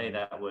was a play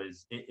that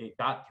it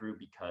got through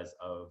because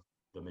of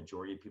the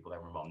majority of people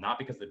that were involved, not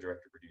because of the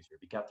director producer.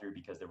 It got through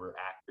because there were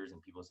actors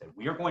and people said,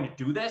 we are going to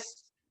do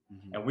this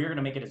and we're going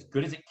to make it as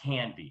good as it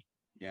can be.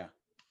 Yeah.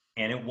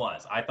 And it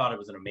was. I thought it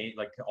was an amazing,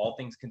 like all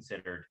things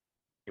considered,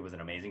 it was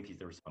an amazing piece.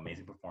 There were some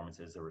amazing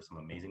performances. There were some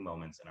amazing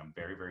moments, and I'm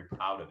very, very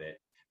proud of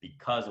it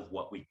because of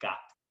what we got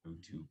through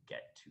to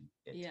get to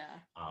it. Yeah.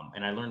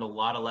 And I learned a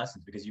lot of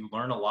lessons because you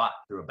learn a lot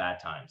through bad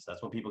times.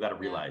 That's what people got to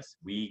realize.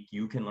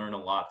 You can learn a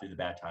lot through the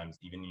bad times,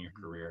 even in your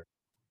career.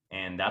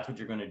 And that's what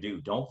you're going to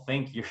do. Don't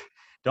think you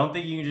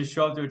can just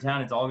show up to a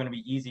town. It's all going to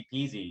be easy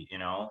peasy,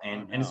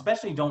 and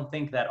especially don't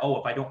think that,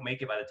 if I don't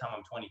make it by the time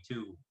I'm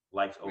 22,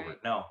 life's over.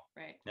 No.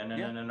 Right.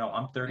 No.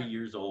 I'm 30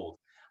 years old.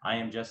 I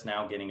am just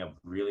now getting a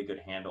really good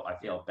handle. I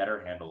feel a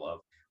better handle of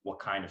what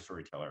kind of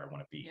storyteller I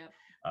want to be. Yep.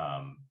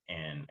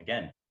 And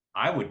again,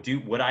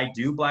 would I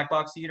do Black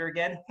Box Theater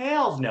again?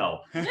 Hells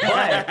no.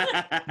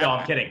 But no,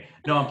 I'm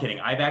kidding.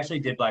 I've actually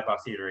did Black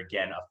Box Theater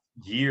again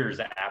years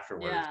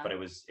afterwards, but it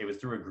was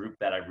through a group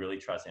that I really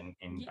trust and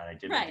I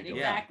did. Right,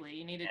 exactly.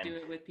 You need to do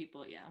it with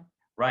people,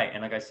 Right.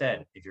 And like I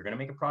said, if you're gonna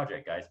make a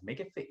project, guys, make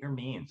it fit your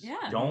means.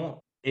 Yeah.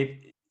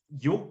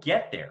 You'll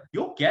get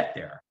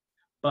there.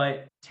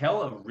 But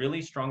tell a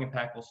really strong,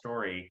 impactful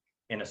story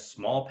in a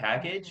small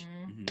package.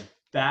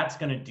 That's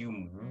going to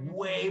do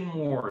way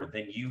more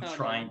than you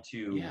trying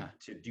to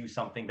do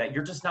something that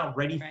you're just not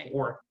ready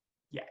for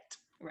yet.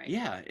 Right.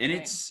 Yeah. And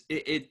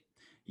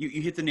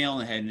you hit the nail on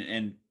the head,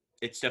 and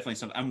it's definitely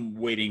something I'm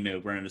waiting to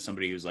run into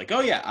somebody who's like,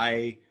 oh yeah,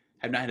 I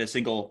have not had a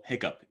single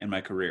hiccup in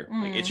my career.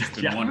 Like it's just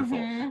been wonderful.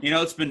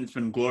 It's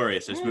been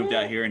glorious. I just moved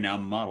out here and now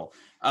I'm a model.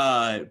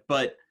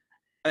 But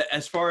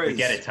as far as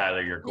get it,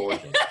 Tyler, you're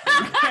gorgeous.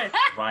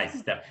 Right,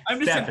 Steph. I'm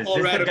just Steph, is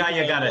this the guy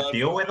you gotta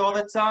deal with all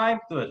the time?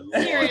 Good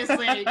Lord.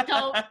 Seriously,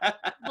 don't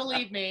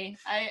believe me.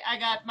 I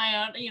got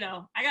my own.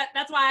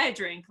 That's why I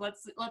drink.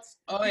 Let's.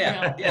 Oh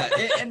yeah, yeah.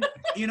 And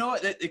you know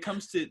what? It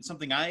comes to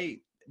something I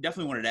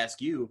definitely wanted to ask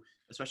you,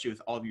 especially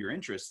with all of your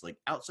interests, like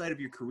outside of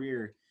your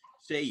career.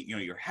 Say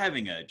you're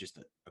having just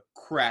a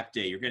crap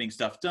day. You're getting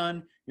stuff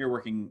done. You're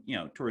working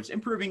towards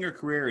improving your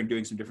career and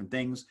doing some different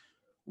things.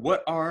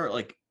 What are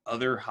like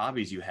other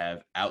hobbies you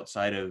have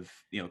outside of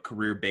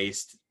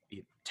career-based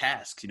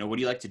tasks? What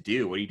do you like to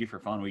do? What do you do for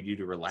fun? What do you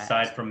do to relax?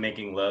 Aside from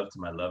making love to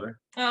my lover.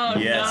 Oh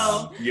Yes.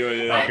 no.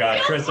 Oh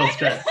God,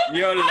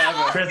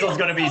 Crystal's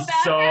gonna be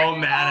so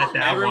mad at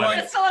that Everyone- one.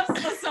 Crystal, I'm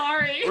so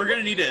sorry. We're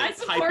gonna need a I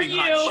support piping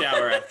hot you.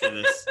 shower after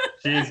this.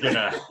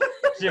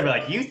 She'll be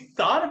like, you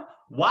thought,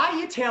 why are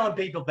you telling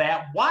people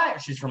that? Why?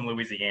 She's from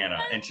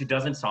Louisiana and she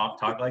doesn't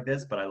talk like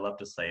this, but I love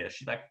to say it.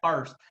 She's like,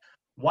 first,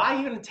 why are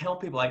you gonna tell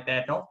people like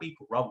that? Don't be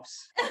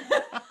gross.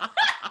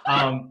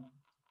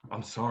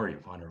 I'm sorry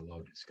if I'm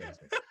low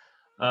disgusting.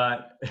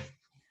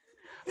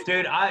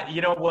 Dude,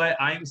 you know what?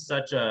 I'm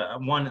such a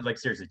one, like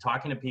seriously,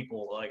 talking to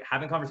people, like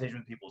having conversations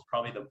with people is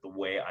probably the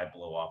way I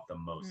blow off the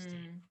most.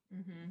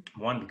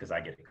 One, because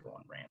I get to go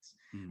on rants,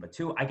 but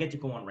two, I get to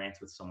go on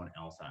rants with someone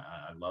else.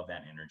 I love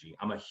that energy.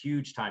 I'm a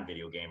huge time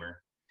video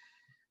gamer,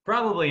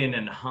 probably in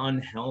an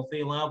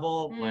unhealthy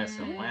level.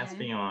 Listen, let's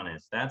be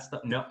honest. That's the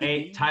no.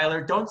 Hey,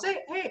 Tyler, don't say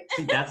hey.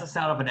 See, that's the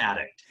sound of an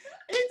addict.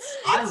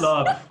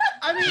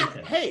 I mean,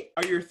 hey,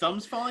 are your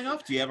thumbs falling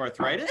off? Do you have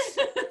arthritis?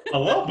 A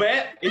little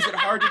bit. Is it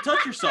hard to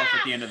touch yourself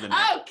at the end of the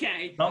night?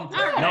 Okay. No.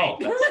 right.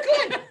 Then we're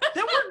good.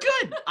 Then we're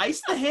good.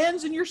 Ice the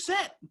hands and you're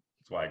set.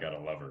 That's why I got a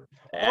lover.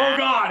 Oh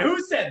God,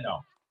 who said no?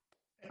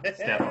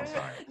 Steph, I'm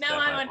sorry. Now Steph,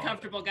 I'm I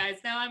uncomfortable, guys.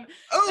 Now I'm.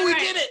 Oh, we All right.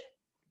 did it.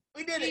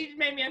 We did it. You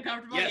made me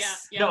uncomfortable.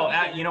 Yes. Yeah. No,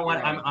 okay. you know what?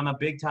 You're right. I'm a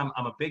big time.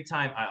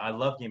 I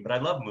love game, but I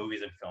love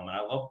movies and film, and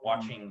I love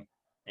watching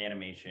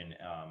animation.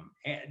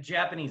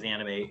 Japanese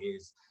anime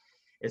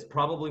is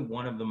probably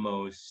one of the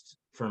most,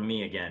 for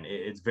me, again,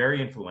 it's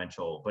very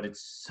influential, but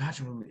it's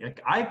such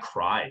like I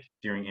cried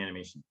during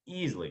animation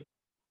easily,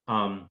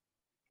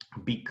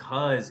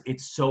 because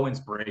it's so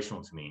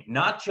inspirational to me.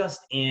 Not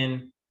just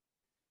in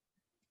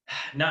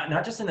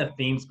the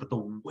themes, but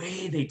the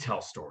way they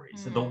tell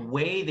stories, the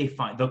way they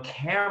find the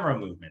camera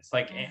movements.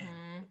 Like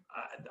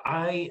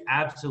I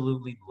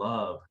absolutely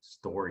love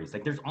stories.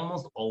 Like there's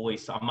almost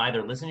always, I'm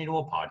either listening to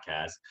a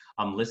podcast,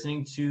 I'm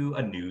listening to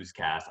a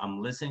newscast,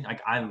 I'm listening,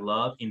 like I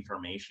love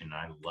information.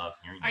 I love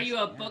hearing. Are you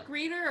a book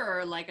reader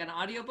or like an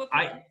audiobook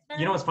reader?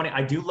 You know what's funny?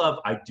 I do love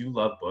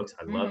books.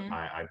 I love,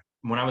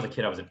 when I was a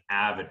kid, I was an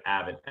avid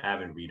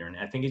reader. And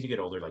I think as you get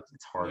older, like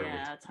it's harder.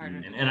 Yeah, it's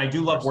harder. And I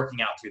do love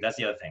working out too. That's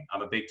the other thing.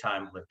 I'm a big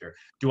time lifter.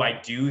 Do I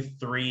do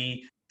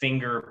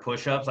 3-finger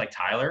push-ups like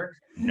Tyler?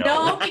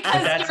 No,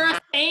 because you're a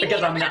thing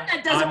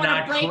that doesn't want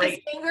to break his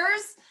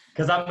fingers.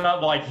 Because I'm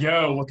not like,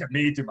 yo, look at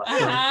me do my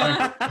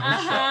push-up,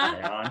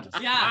 man.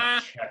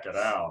 Just check it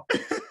out.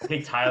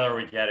 Okay, Tyler,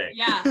 we get it.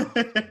 Yeah.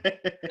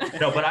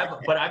 No, but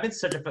I've been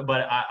such a fan.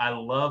 But I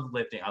love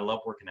lifting. I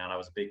love working out. I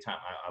was a big time.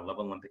 I love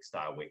Olympic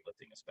style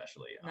weightlifting,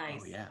 especially.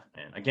 Nice. Oh yeah.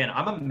 And again,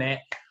 I'm a man.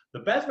 The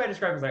best way to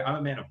describe it is like I'm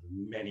a man of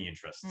many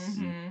interests,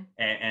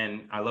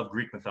 and I love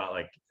Greek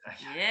mythology.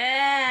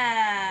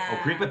 Yeah.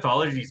 Greek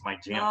mythology is my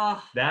jam.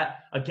 Oh.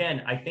 That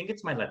again, I think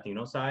it's my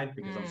Latino side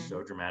because I'm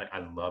so dramatic.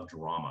 I love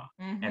drama,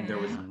 and there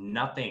was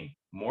nothing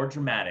more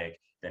dramatic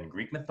than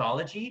Greek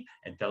mythology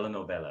and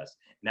telenovelas.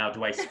 Now,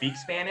 do I speak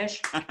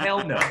Spanish?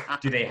 Hell no.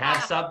 Do they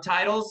have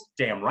subtitles?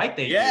 Damn right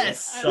they do.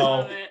 Yes. I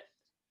love it.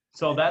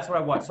 So that's what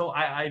I watch. So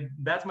I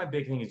that's my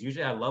big thing is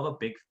usually I love a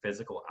big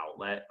physical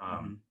outlet.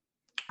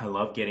 I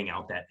love getting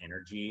out that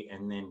energy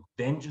and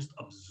then just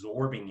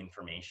absorbing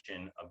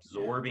information,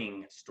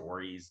 absorbing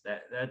stories.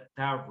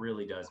 That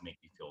really does make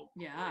me feel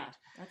great.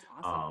 That's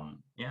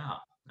awesome.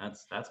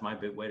 That's my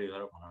big way to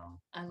let it.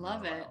 I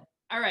love it.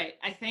 All right,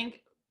 I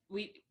think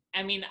we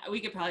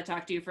could probably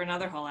talk to you for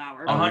another whole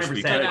hour.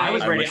 100%. I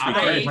was ready. I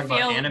thought we were talking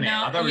about anime.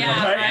 I thought we were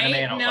talking about anime.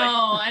 And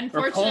I was like,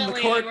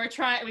 unfortunately, we're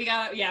trying. We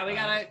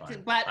gotta.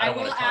 But I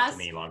will ask. To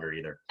me longer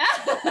either.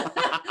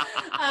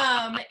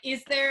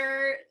 Is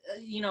there?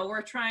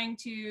 We're trying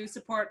to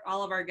support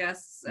all of our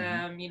guests.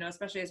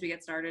 Especially as we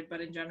get started, but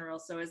in general.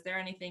 So, is there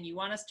anything you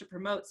want us to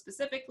promote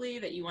specifically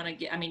that you want to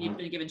get? I mean, you've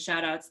been giving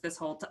shout outs this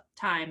whole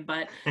time,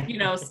 but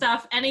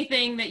stuff.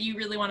 Anything that you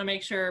really want to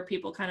make sure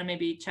people kind of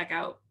maybe check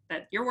out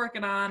that you're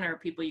working on or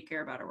people you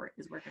care about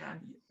is working on?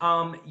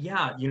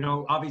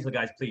 Obviously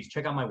guys, please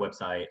check out my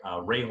website,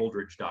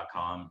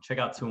 rayholdridge.com. Check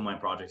out 2 of my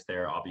projects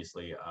there.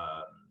 Obviously,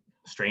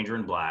 Stranger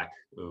in Black.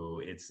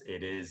 Ooh,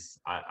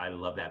 I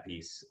love that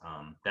piece.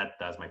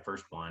 That's my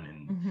first one.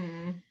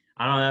 And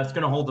I don't know, that's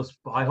going to hold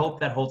I hope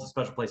that holds a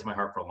special place in my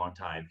heart for a long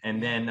time.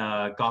 And then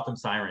Gotham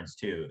Sirens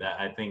too. That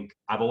I think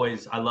I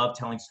love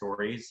telling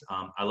stories.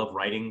 I love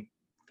writing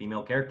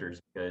female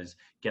characters because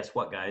guess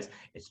what, guys?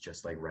 It's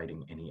just like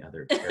writing any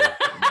other character.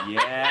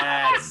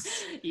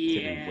 Yes. To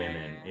be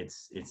women,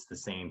 it's the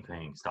same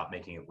thing. Stop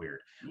making it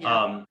weird.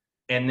 Yeah.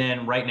 And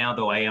then right now,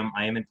 though, I am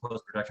in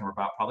post production. We're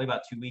probably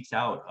about 2 weeks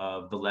out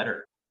of The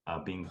Letter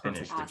being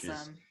finished, awesome. which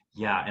is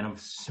and I'm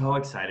so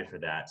excited for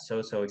that. So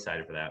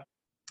excited for that.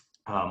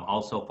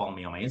 Also follow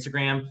me on my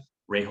Instagram,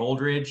 Ray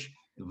Holdridge.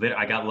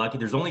 I got lucky.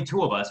 There's only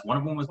 2 of us. One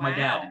of them was my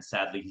dad, and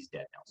sadly he's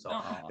dead now. So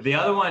the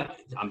other one,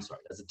 I'm sorry,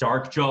 that's a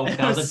dark joke.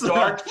 That was a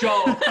dark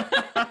joke.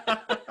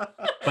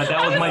 But But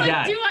that was my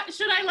dad.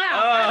 Should I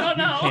laugh? I don't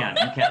know.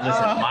 You can't.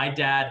 Listen, my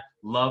dad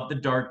loved the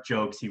dark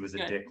jokes. He was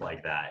a dick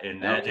like that.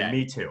 And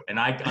me too. And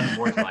I,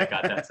 unfortunately, I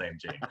got that same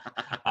gene.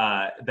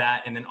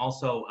 That, and then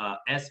also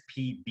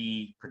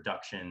SPB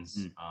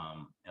Productions,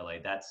 LA.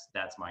 That's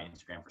my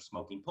Instagram for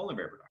Smoking Polar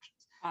Bear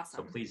Productions.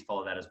 Awesome. So please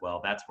follow that as well.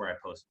 That's where I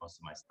post most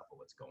of my stuff of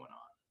what's going on.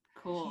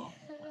 Cool.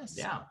 Yes.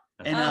 Yeah.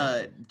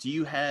 And do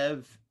you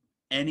have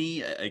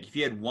any, like, if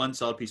you had one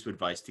solid piece of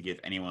advice to give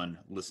anyone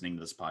listening to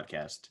this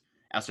podcast,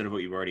 outside of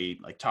what you've already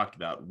like talked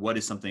about, what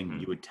is something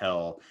you would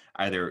tell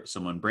either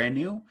someone brand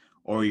new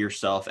or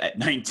yourself at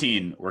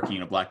 19 working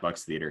in a black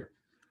box theater?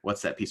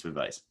 What's that piece of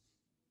advice?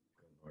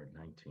 Lord,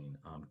 19.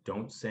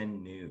 Don't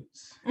send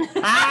nudes.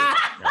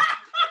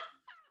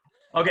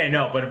 Okay,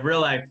 no, but in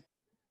real life,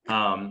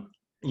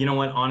 you know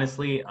what?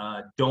 Honestly,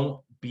 don't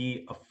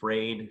be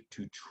afraid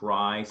to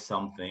try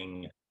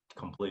something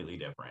completely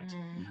different.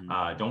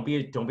 Don't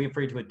be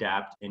afraid to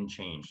adapt and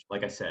change.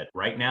 Like I said,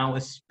 right now,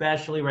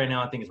 especially right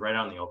now, I think it's right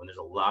out in the open. There's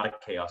a lot of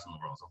chaos in the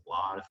world. There's a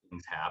lot of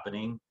things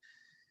happening.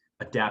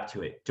 Adapt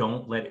to it.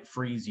 Don't let it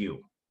freeze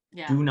you.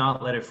 Yeah. Do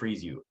not let it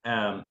freeze you.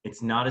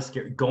 It's not as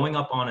scary. Going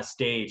up on a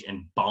stage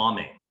and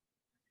bombing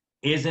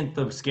isn't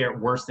the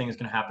worst thing that's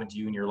going to happen to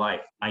you in your life.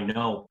 I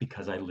know,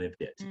 because I lived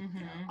it.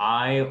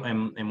 I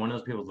am one of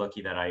those people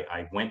lucky that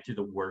I went through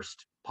the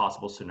worst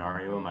possible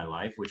scenario in my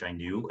life, which I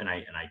knew, and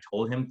I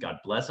told him, God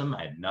bless him,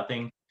 I had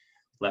nothing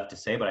left to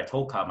say, but I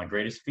told Cobb my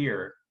greatest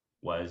fear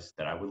was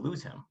that I would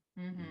lose him.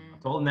 I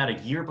told him that a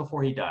year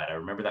before he died. I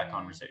remember that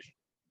conversation.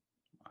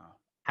 Wow.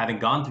 Having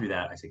gone through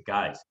that, I said,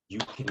 guys, you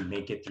can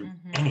make it through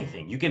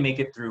anything. You can make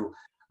it through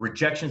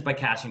rejections by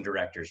casting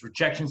directors,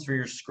 rejections for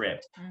your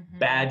script,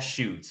 bad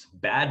shoots,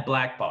 bad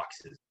black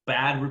boxes,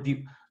 bad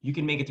review. You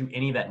can make it through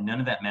any of that. None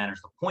of that matters.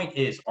 The point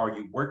is, are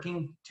you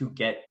working to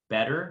get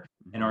better?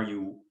 And are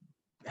you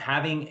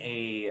having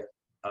a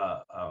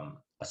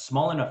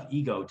small enough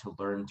ego to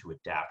learn to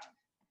adapt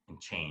and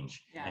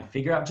change and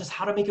figure out just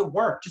how to make it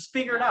work? Just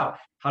figure it out,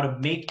 how to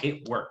make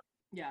it work.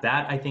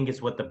 That, I think,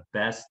 is what the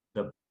best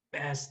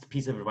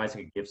piece of advice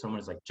I could give someone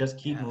is, like, just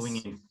keep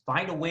moving and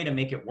find a way to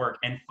make it work.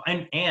 And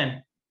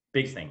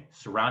big thing,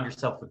 surround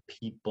yourself with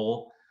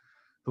people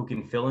who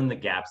can fill in the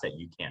gaps that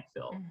you can't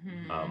fill.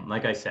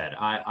 Like I said,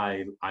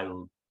 I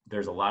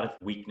there's a lot of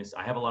weakness.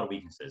 I have a lot of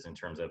weaknesses in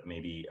terms of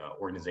maybe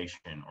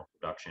organization or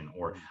production,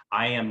 or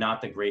I am not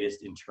the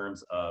greatest in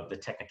terms of the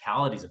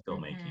technicalities of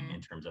filmmaking,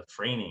 in terms of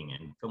framing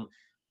and film.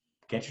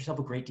 Get yourself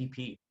a great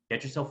DP.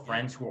 Get yourself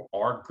friends who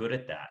are good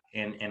at that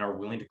and are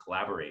willing to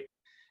collaborate.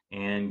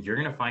 And you're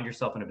going to find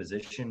yourself in a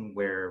position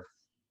where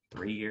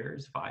 3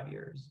 years, 5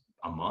 years,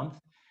 a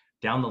month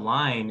down the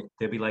line,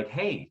 they'll be like,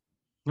 hey,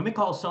 let me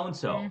call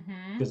so-and-so,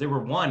 because they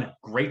were, one,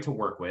 great to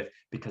work with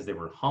because they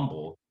were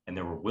humble and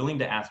they were willing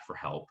to ask for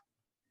help,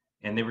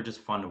 and they were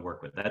just fun to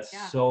work with. That's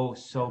so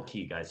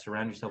key, guys.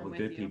 Surround yourself with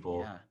good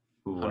people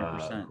who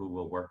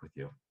will work with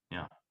you.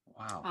 Yeah.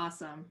 Wow.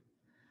 Awesome.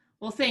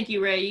 Well, thank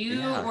you, Ray. You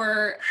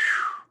were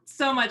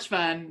so much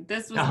fun.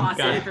 This was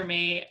awesome for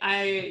me.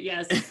 I'm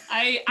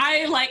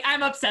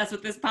obsessed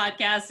with this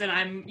podcast, and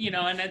I'm,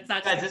 and it's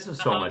not just, this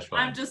was so much fun.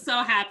 I'm just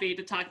so happy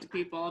to talk to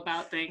people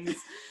about things.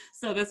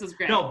 So this was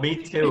great. No, me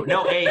too.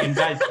 No, hey, and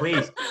guys,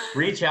 please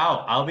reach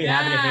out. I'll be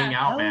happy to hang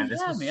out, man. This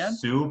was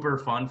super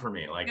fun for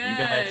me. Like,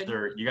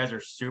 you guys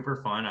are super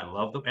fun. I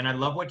love and I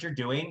love what you're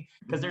doing,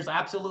 because there's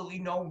absolutely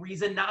no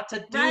reason not to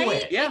do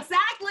it. Yeah.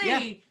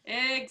 Exactly.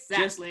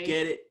 Just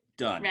get it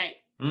done. Right.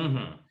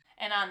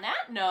 And on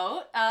that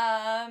note,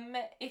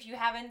 if you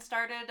haven't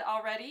started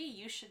already,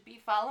 you should be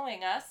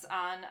following us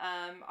on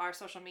our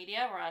social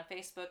media. We're on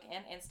Facebook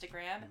and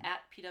Instagram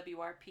at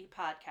PWRP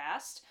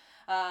Podcast.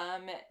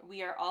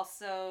 We are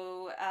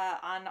also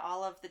on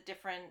all of the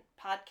different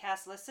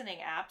podcast listening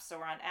apps. So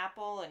we're on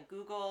Apple and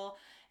Google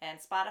and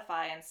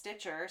Spotify and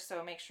Stitcher.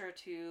 So make sure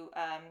to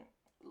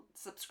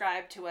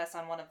subscribe to us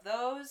on one of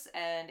those.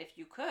 And if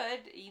you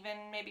could,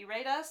 even maybe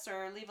rate us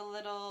or leave a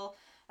little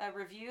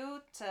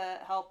review to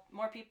help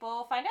more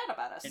people find out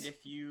about us. And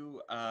if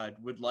you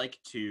would like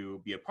to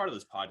be a part of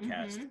this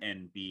podcast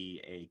and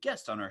be a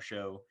guest on our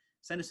show,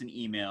 send us an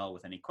email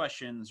with any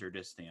questions or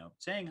just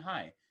saying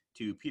hi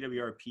to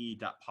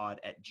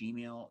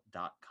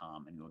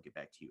pwrp.pod@gmail.com, and we'll get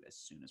back to you as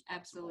soon as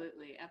possible.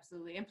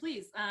 Absolutely. And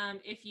please,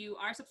 if you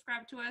are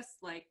subscribed to us,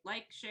 like,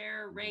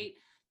 share, rate,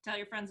 tell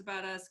your friends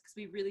about us, because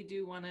we really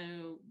do want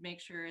to make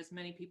sure as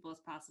many people as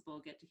possible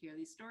get to hear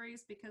these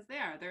stories, because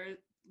they're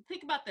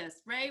think about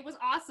this. Ray was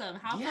awesome.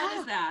 How fun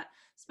is that?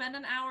 Spend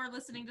an hour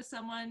listening to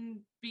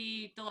someone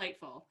be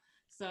delightful.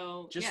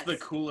 So just the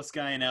coolest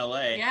guy in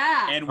LA.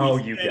 Yeah. And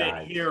we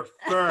said it here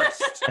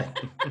first. And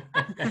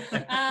with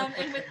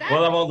that,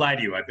 well, I won't lie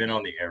to you. I've been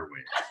on the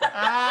airwaves.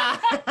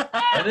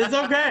 And it's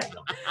okay.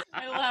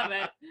 I love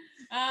it.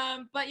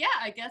 But yeah,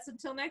 I guess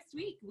until next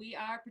week, we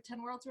are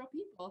Pretend World's Real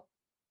People.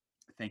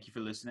 Thank you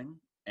for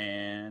listening.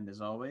 And as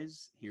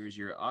always, here's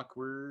your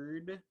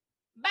awkward.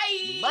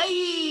 Bye.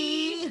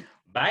 Bye.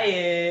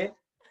 Bye.